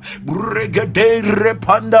Andaraba Brigade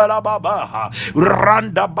Repandalabaha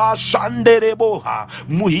Randa Bashandereboha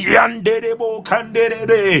Muyanderebo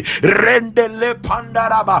Kandere Rendele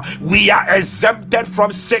Pandaraba. We are exempted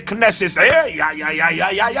from sicknesses. Hey,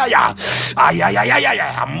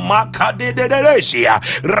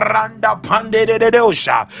 Randa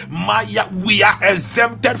Pandedosha Maya. We are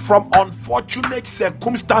exempted from unfortunate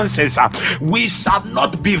circumstances. We shall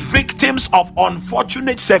not be victims of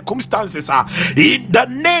unfortunate circumstances. In the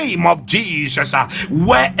name of Jesus,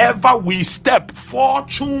 wherever we step,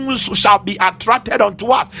 fortunes shall be attracted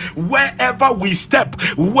unto us. Wherever we step,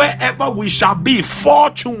 wherever we shall be,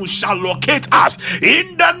 fortune shall locate us.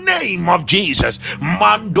 In the name of Jesus.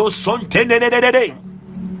 Mando sontenedede.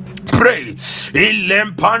 Pray.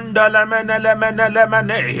 Ilempanda lemene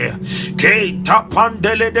Keta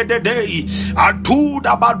pandele de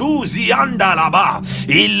Atuda baduzi andalaba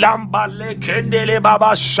Ilamba le kendele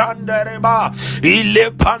baba shandereba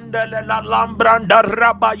Ile pandele la lambranda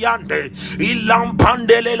rabayande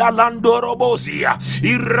Ilampandele la landorobozia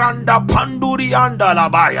Iranda panduri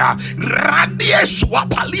andalabaya Radie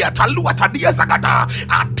swapalia talua tadia zagada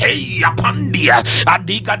Ateya pandia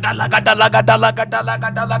Adiga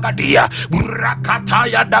dalagadalagadalagadalagadalagadalaga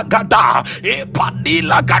Brakataya dagada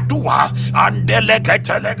Epadila gadua Andele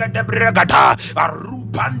ketelega de bregada Aruba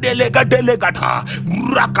Rampandelega delegata,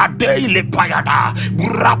 Rakadele payada,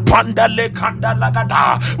 Rapandale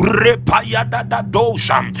kandalagada, Repayada da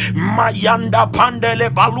dosam, Mayanda pandele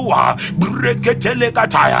balua,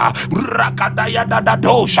 Breketelegataya, Rakadaya da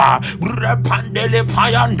dosha, Repandele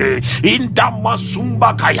payande,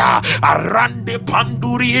 Indamasumba kaya, Arande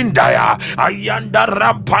panduri indaya, Ayanda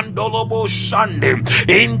rampandolobo shande,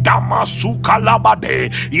 Indamasuka labade,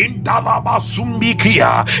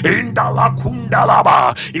 Indalabasumbikia,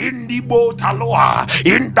 Indalakundalaba, Indibotaloa,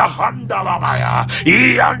 Indahandalabaya,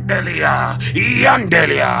 Iandelia,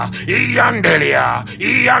 Iandelia, Iandelia,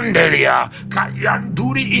 Iandelia,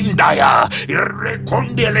 Kayanduri indaya,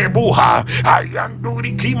 Rekondele buha,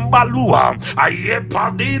 Ayanduri kimbalua,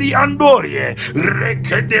 Ayepadiri andorie,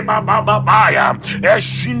 Rekede bababaya,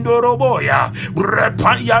 Eshindoroboya,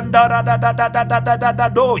 Repayandara da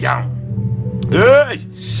doya. Hey,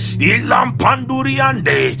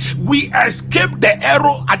 Ilampanduriande, we escape the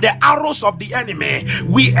arrows of the enemy.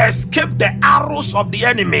 We escape the arrows of the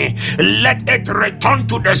enemy. Let it return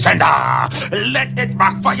to the sender. Let it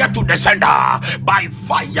backfire to the sender. By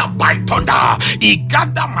fire, by thunder.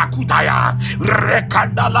 Igada makutaya.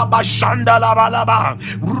 Rekadalaba shandalabalaba.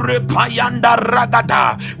 Repayanda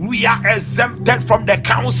ragada. We are exempted from the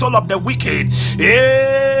counsel of the wicked.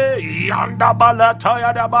 Hey, yanda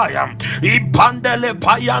balataya dabaya. Ipandele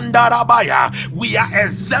payanda rabaya. We are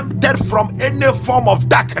exempted from any form of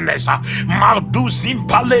darkness. Malduzim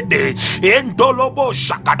palede endolobo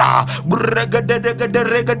shakada regede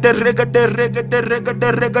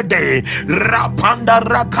rapanda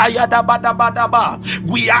rakaya dabadabadaba.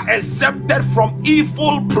 We are exempted from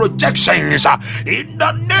evil projections in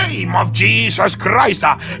the name of Jesus Christ.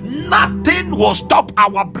 Nothing will stop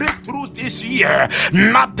our breakthroughs this year.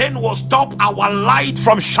 Nothing will stop our light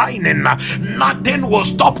from shining. Nothing will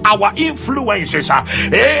stop our influences.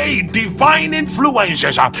 Hey, divine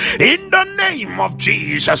influences in the name of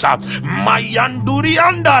Jesus. Mayanduri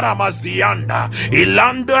andara masianda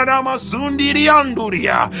ilandara masundiri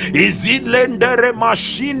anduria izilendere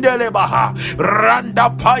mashindele baha randa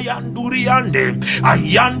payanduri ande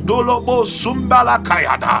ayandolobo sumbala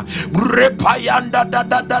kayada repayanda da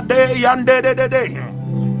de yande de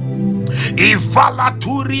Ivala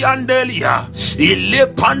turi andelia, ile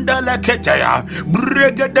pandele keteya,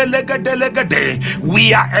 bregedelegede.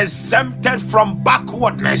 We are exempted from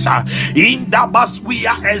backwardness. In the bus, we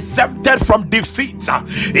are exempted from defeat.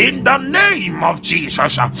 In the name of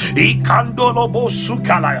Jesus, ikandolobo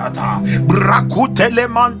sukalayata, brakutele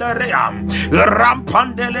manderea,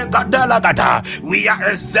 rampandele gadelagada. We are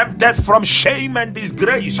exempted from shame and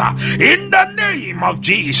disgrace. In the name of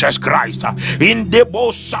Jesus Christ, in the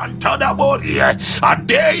Santa da Boria, a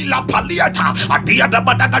day la paliata, a dia da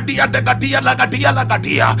badagadia, the gadia, lagadia,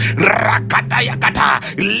 rakadaya gata.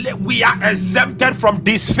 We are exempted from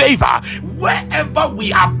disfavor. Wherever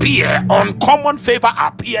we appear, uncommon favor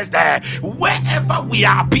appears there. Wherever we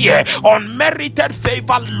appear, unmerited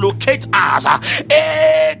favor locates us.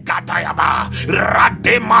 Gadayaba,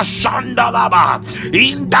 Radema Shandalaba,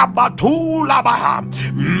 Indabatulaba,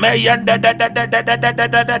 Mayende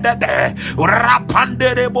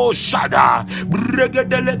Rapanderebo Shada,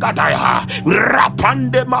 Bregedele Gadaya,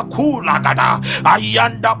 Rapande Makula Gada,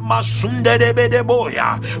 Ayanda Masunde de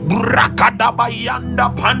Bedeboya, Brakada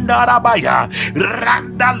Bayanda Pandarabaya,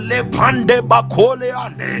 Randa Lepande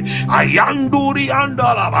Bakoleane, Ayanduri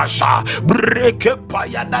Andalabasha, Breke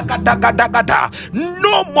Payadagadagada.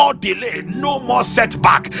 No more delay, no more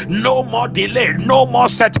setback, no more delay, no more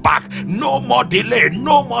setback, no more delay,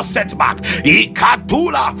 no more setback.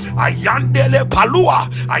 Ikatula, Ayandele Palua,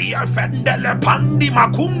 Ayafendele Pandi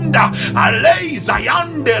Makunda, Aleza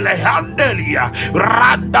Yandele Handelia,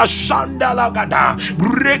 Randa Shandalagada,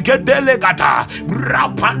 Bregedelegata,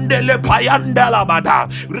 Rapandele Payandala Bada,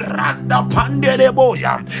 Randa Pandele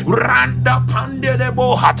Boya, Randa Pandele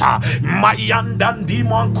Bohata, Mayandan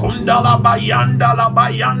Dimon Kundala Bayanda la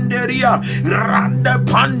Bayanderia, Randa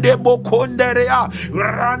Pande Bokonderia,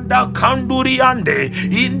 Randa Kanduriande,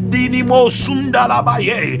 Indinimo Sundala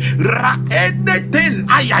Baye, anything,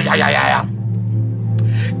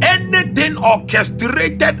 anything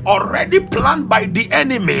orchestrated, already planned by the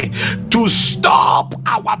enemy to stop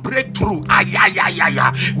our breakthrough.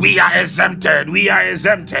 We are exempted. We are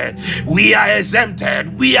exempted. We are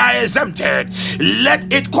exempted. We are exempted.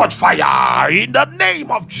 Let it catch fire in the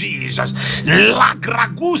name of Jesus. La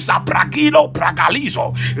gragusa pragilo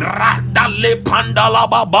pragalizo radale pandala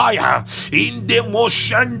babaya in the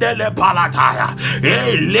motion de le palataya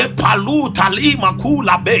le paluta lima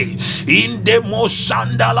kula be in the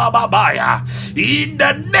motion de la babaya in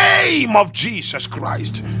the name of Jesus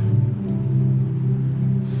Christ.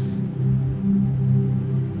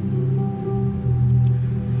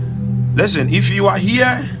 Listen, if you are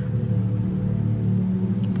here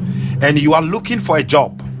and you are looking for a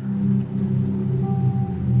job,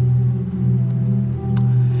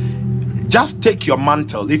 just take your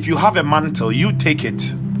mantle. If you have a mantle, you take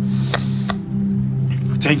it.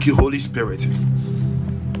 Thank you, Holy Spirit.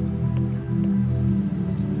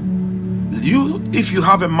 If you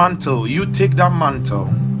have a mantle, you take that mantle.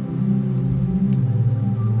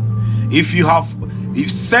 If you've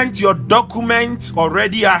sent your documents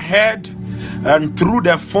already ahead and through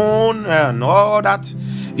the phone and all that,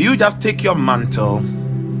 you just take your mantle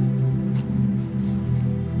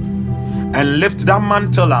and lift that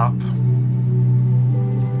mantle up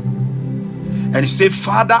and say,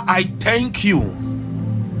 Father, I thank you.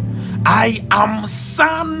 I am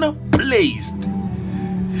son placed.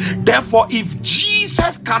 Therefore, if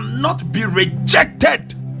Jesus cannot be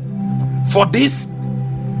rejected for this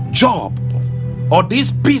job or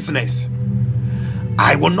this business,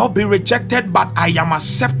 I will not be rejected, but I am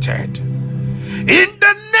accepted in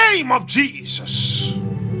the name of Jesus.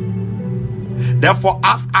 Therefore,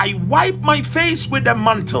 as I wipe my face with the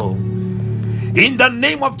mantle, in the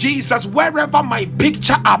name of Jesus, wherever my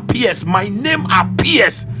picture appears, my name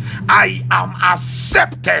appears, I am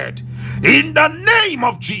accepted in the name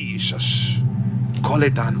of Jesus. Call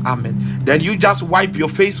it an amen. Then you just wipe your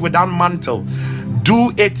face with that mantle.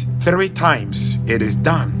 Do it 3 times. It is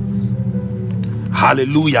done.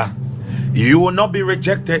 Hallelujah. You will not be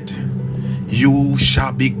rejected. You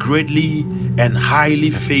shall be greatly and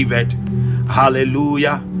highly favored.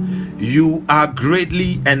 Hallelujah. You are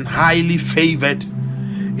greatly and highly favored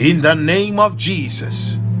in the name of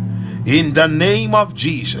Jesus. In the name of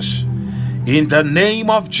Jesus. In the name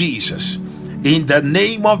of Jesus. In the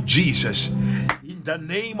name of Jesus. In the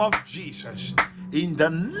name of Jesus. In the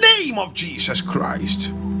name of Jesus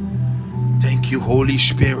Christ. Thank you, Holy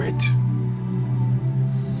Spirit.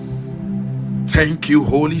 Thank you,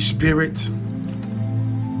 Holy Spirit.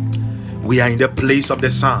 We are in the place of the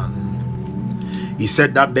Son. He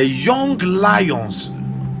said that the young lions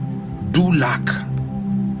do lack.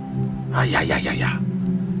 I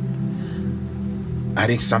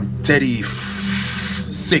think Psalm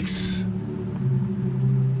 36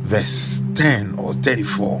 verse 10 or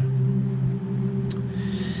 34.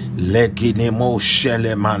 Leginemo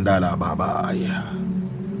shele mandala babaya.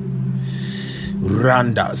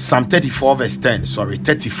 Randa. Psalm 34 verse 10.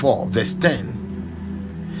 34 verse 10.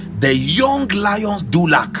 The young lions do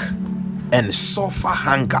lack and suffer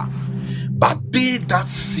hunger, but they that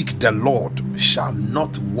seek the Lord shall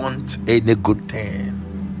not want any good thing.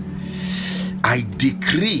 I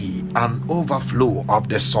decree an overflow of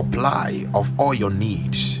the supply of all your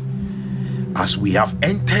needs as we have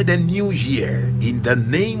entered a new year in the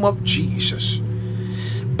name of Jesus,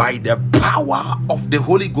 by the power of the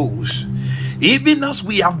Holy Ghost. Even as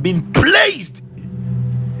we have been placed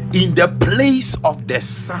in the place of the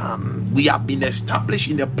Son, we have been established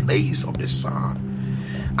in the place of the Son.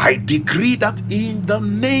 I decree that in the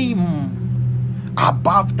name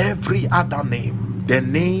above every other name, the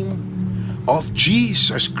name of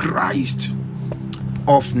Jesus Christ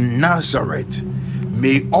of Nazareth,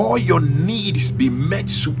 may all your needs be met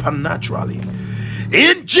supernaturally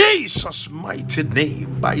in Jesus' mighty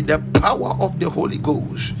name, by the power of the Holy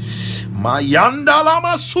Ghost. I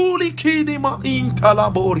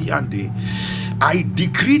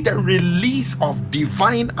decree the release of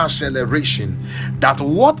divine acceleration, that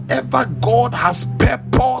whatever God has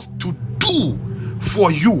purposed to do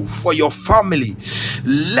for you, for your family,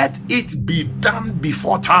 let it be done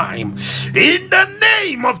before time in the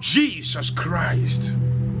name of Jesus Christ,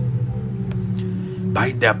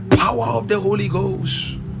 by the power of the Holy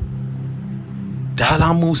Ghost.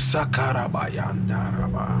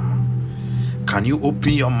 Can you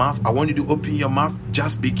open your mouth? I want you to open your mouth.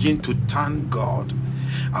 Just begin to thank God.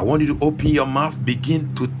 I want you to open your mouth.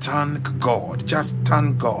 Begin to thank God. Just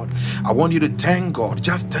thank God. I want you to thank God.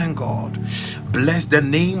 Just thank God. Bless the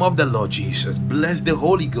name of the Lord Jesus. Bless the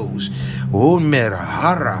Holy Ghost. Oh, mera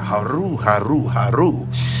hara haru haru haru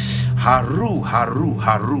haru haru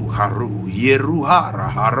haru haru yeru hara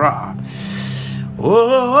hara.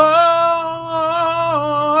 Oh,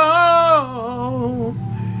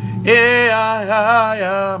 I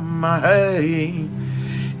am my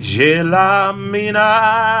Jelamina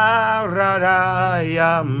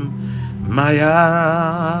radayam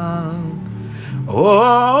maya.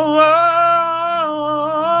 Oh,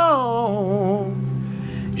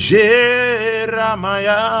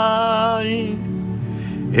 Jeramaya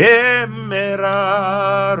emerara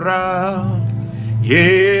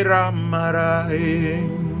yeramarai.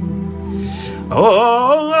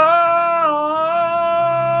 Oh,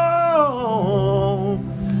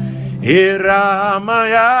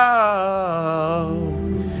 Iramaya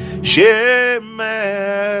Shemeraya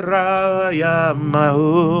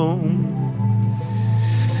Mahum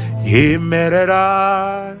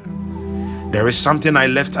Imerera. There is something I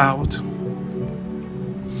left out,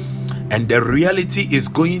 and the reality is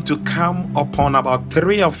going to come upon about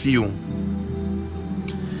 3 of you.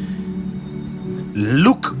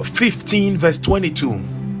 Luke 15 verse 22.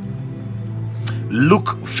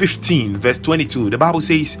 Luke 15 verse 22. The Bible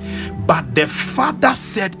says, but the father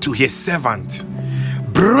said to his servant,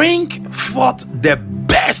 bring forth the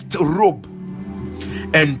best robe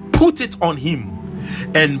and put it on him,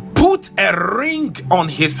 and put a ring on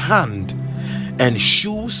his hand and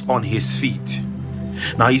shoes on his feet.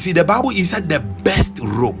 Now you see, the Bible is said the best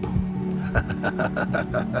robe.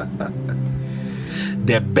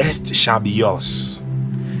 The best shall be yours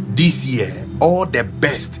this year. All the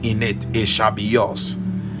best in it shall be yours,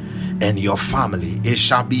 and your family, it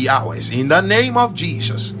shall be ours, in the name of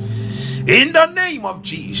Jesus. In the name of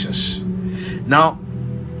Jesus. Now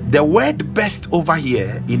the word best over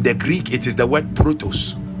here in the Greek, it is the word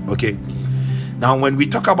protos. Okay, now when we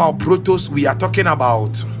talk about protos, we are talking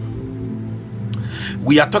about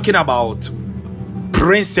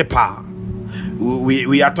principal.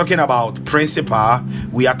 We are talking about principal.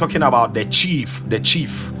 We are talking about the chief,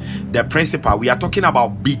 the principal. We are talking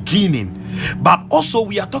about beginning, but also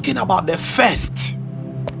we are talking about the first.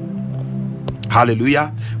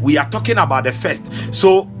 Hallelujah. We are talking about the first.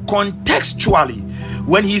 So contextually,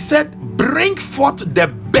 when he said bring forth the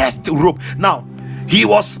best robe, now he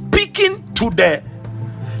was speaking to the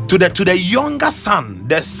younger son,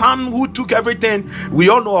 the son who took everything. We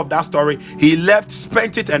all know of that story. He left,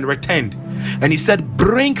 spent it, and returned. And he said,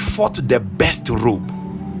 bring forth the best robe.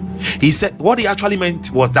 He said, what he actually meant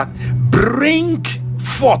was that bring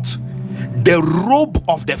forth the robe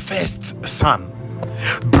of the first son.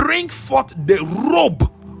 Bring forth the robe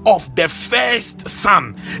of the first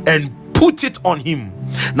son and put it on him.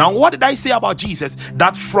 Now, what did I say about Jesus?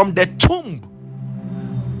 That from the tomb,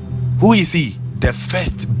 who is he? The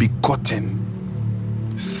first begotten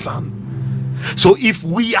son. So if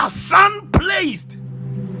we are son placed,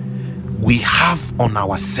 we have on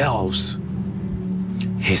ourselves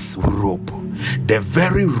his robe, the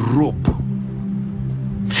very robe,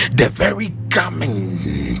 the very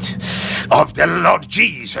garment of the Lord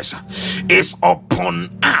Jesus is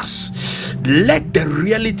upon us. Let the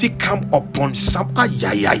reality come upon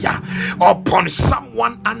upon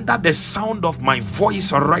someone under the sound of my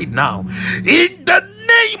voice right now, in the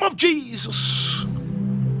name of Jesus.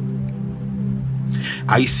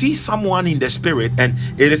 I see someone in the spirit, and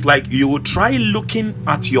it is like you will try looking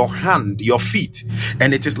at your hand, your feet,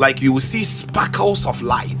 and it is like you will see sparkles of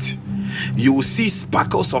light. You will see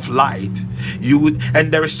sparkles of light.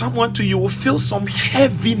 And there is someone to you will feel some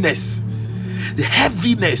heaviness,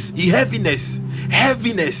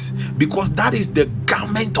 because that is the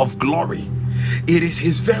garment of glory. It is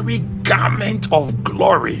his very garment of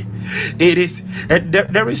glory. It is, and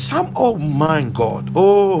there is some, oh my God,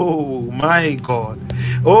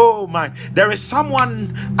 there is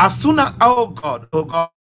someone, as soon as, oh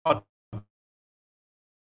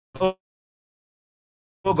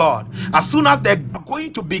God, as soon as they're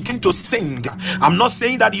going to begin to sing, I'm not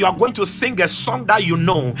saying that you are going to sing a song that you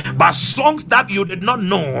know, but songs that you did not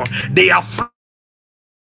know, they are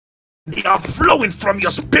flowing from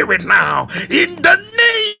your spirit now, in the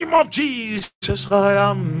name of Jesus. I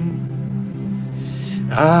am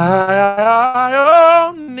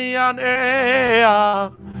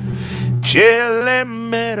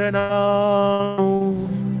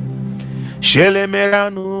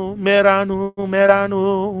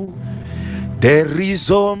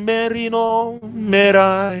derizo merino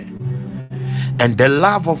merai. And the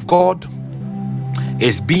love of God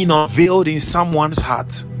is being unveiled in someone's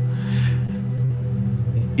heart.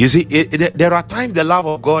 You see, there are times the love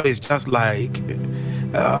of God is just like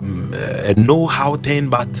a know-how thing,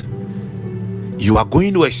 but you are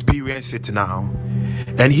going to experience it now.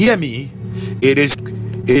 And hear me, it is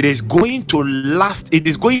going to last. It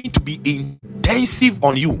is going to be intensive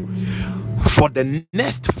on you for the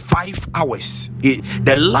next 5 hours.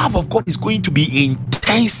 The love of God is going to be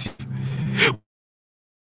intensive.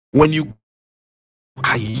 When you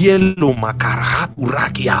ayelo makarahat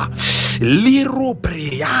urakia liro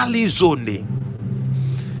preali zone,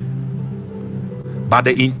 but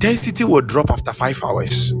the intensity will drop after 5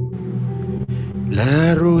 hours.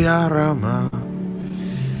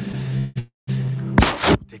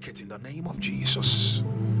 Take it in the name of Jesus,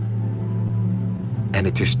 and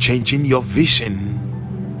it is changing your vision.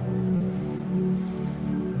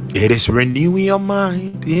 It is renewing your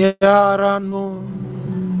mind.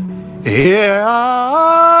 Yeah.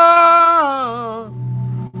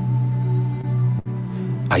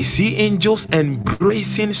 I see angels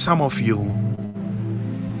embracing some of you.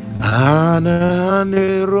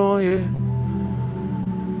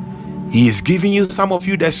 He is giving you, some of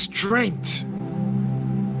you, the strength.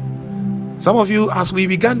 Some of you, as we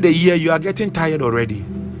began the year, you are getting tired already.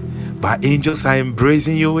 But angels are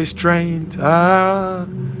embracing you with strength. Yeah.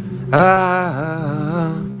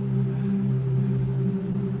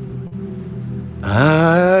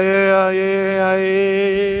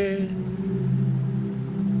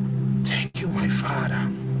 Thank you, my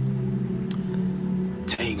Father.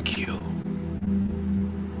 Thank you.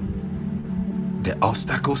 The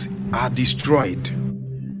obstacles are destroyed.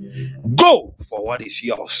 Go for what is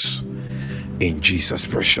yours. In Jesus'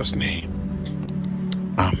 precious name.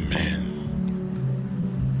 Amen.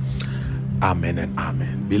 Amen and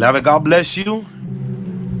amen. Beloved, God bless you.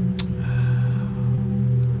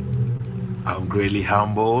 I'm greatly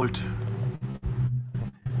humbled.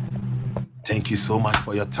 Thank you so much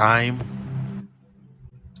for your time.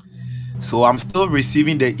 So I'm still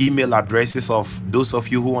receiving the email addresses of those of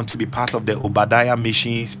you who want to be part of the Obadiah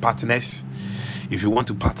Missions partners. If you want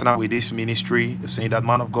to partner with this ministry, saying that,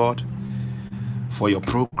 man of God, for your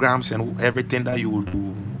programs and everything that you will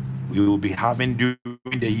do, you will be having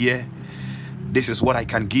during the year, this is what I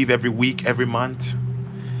can give every week, every month.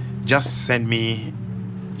 Just send me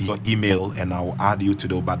your email and I'll add you to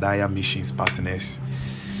the Obadiah Missions partners.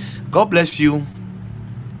 God bless you.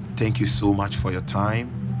 Thank you so much for your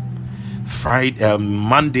time.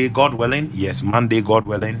 Monday, God willing, yes, Monday, God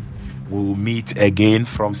willing, we'll meet again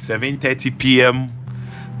from 7:30 p.m.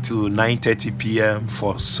 to 9:30 p.m.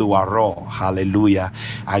 for Suaro. Hallelujah.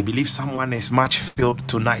 I believe someone is much filled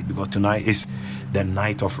tonight, because tonight is the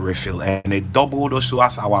night of refill, and it doubled also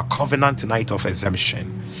as our covenant night of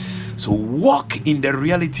exemption. So walk in the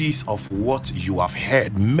realities of what you have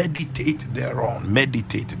heard. Meditate thereon.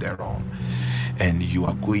 And you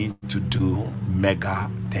are going to do mega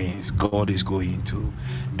things. God is going to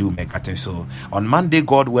do mega things. So on Monday,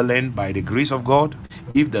 God willing, by the grace of God,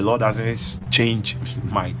 if the Lord doesn't change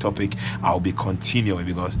my topic, I'll be continuing,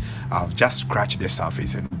 because I've just scratched the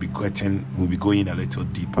surface, and we'll be going a little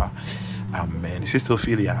deeper. Amen. Sister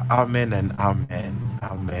Ophelia, amen and amen.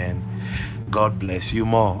 Amen. God bless you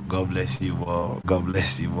more. God bless you more. God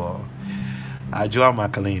bless you more. Ajua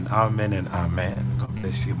McLean, amen and amen. God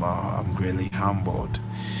bless you more. I'm greatly humbled.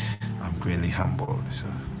 So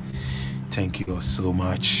thank you all so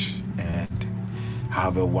much, and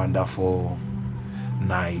have a wonderful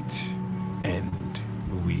night and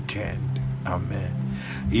weekend. Amen.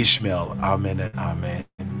 Ishmael, amen and amen.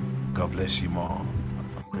 God bless you more.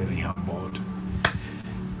 I'm really humbled.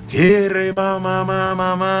 Kere mama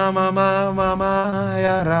mama mama mama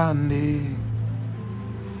yarandi.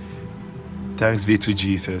 Thanks be to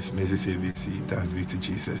Jesus, Mrs. ABC. Thanks be to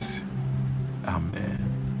Jesus.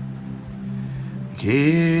 Amen.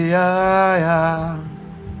 Kiyaya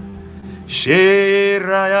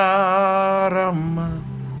Shiraya Rama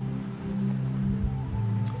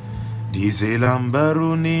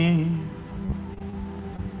Dizelambaruni.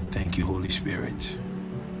 Thank you, Holy Spirit.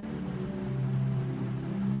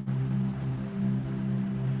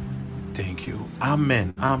 Thank you.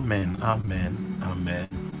 Amen. Amen. Amen. Amen.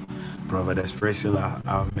 Prophetess Priscilla.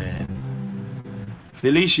 Amen.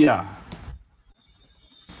 Felicia.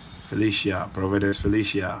 Prophetess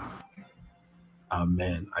Felicia.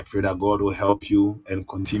 Amen. I pray that God will help you and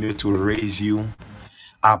continue to raise you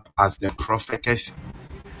up as the prophetess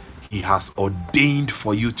He has ordained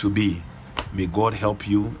for you to be. May God help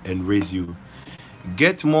you and raise you.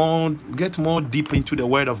 Get more deep into the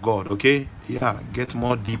Word of God, okay? Yeah, get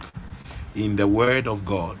more deep in the Word of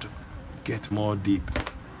God. Get more deep.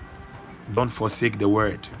 Don't forsake the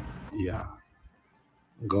Word. Yeah.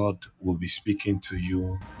 God will be speaking to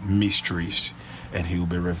you mysteries, and He will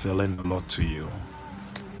be revealing a lot to you.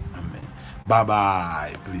 Amen.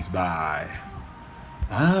 Bye-bye. Please, bye.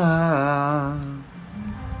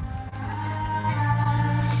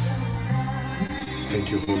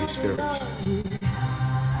 Thank you, Holy Spirit.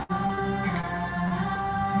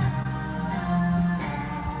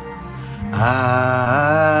 Adonai.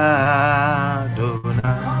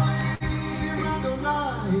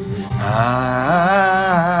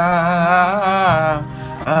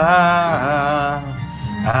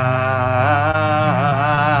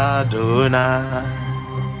 Adonai.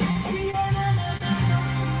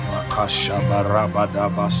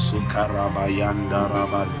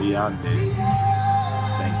 Makashabarabadabasukarabayandarabaziande.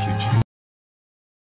 Thank you, Jesus.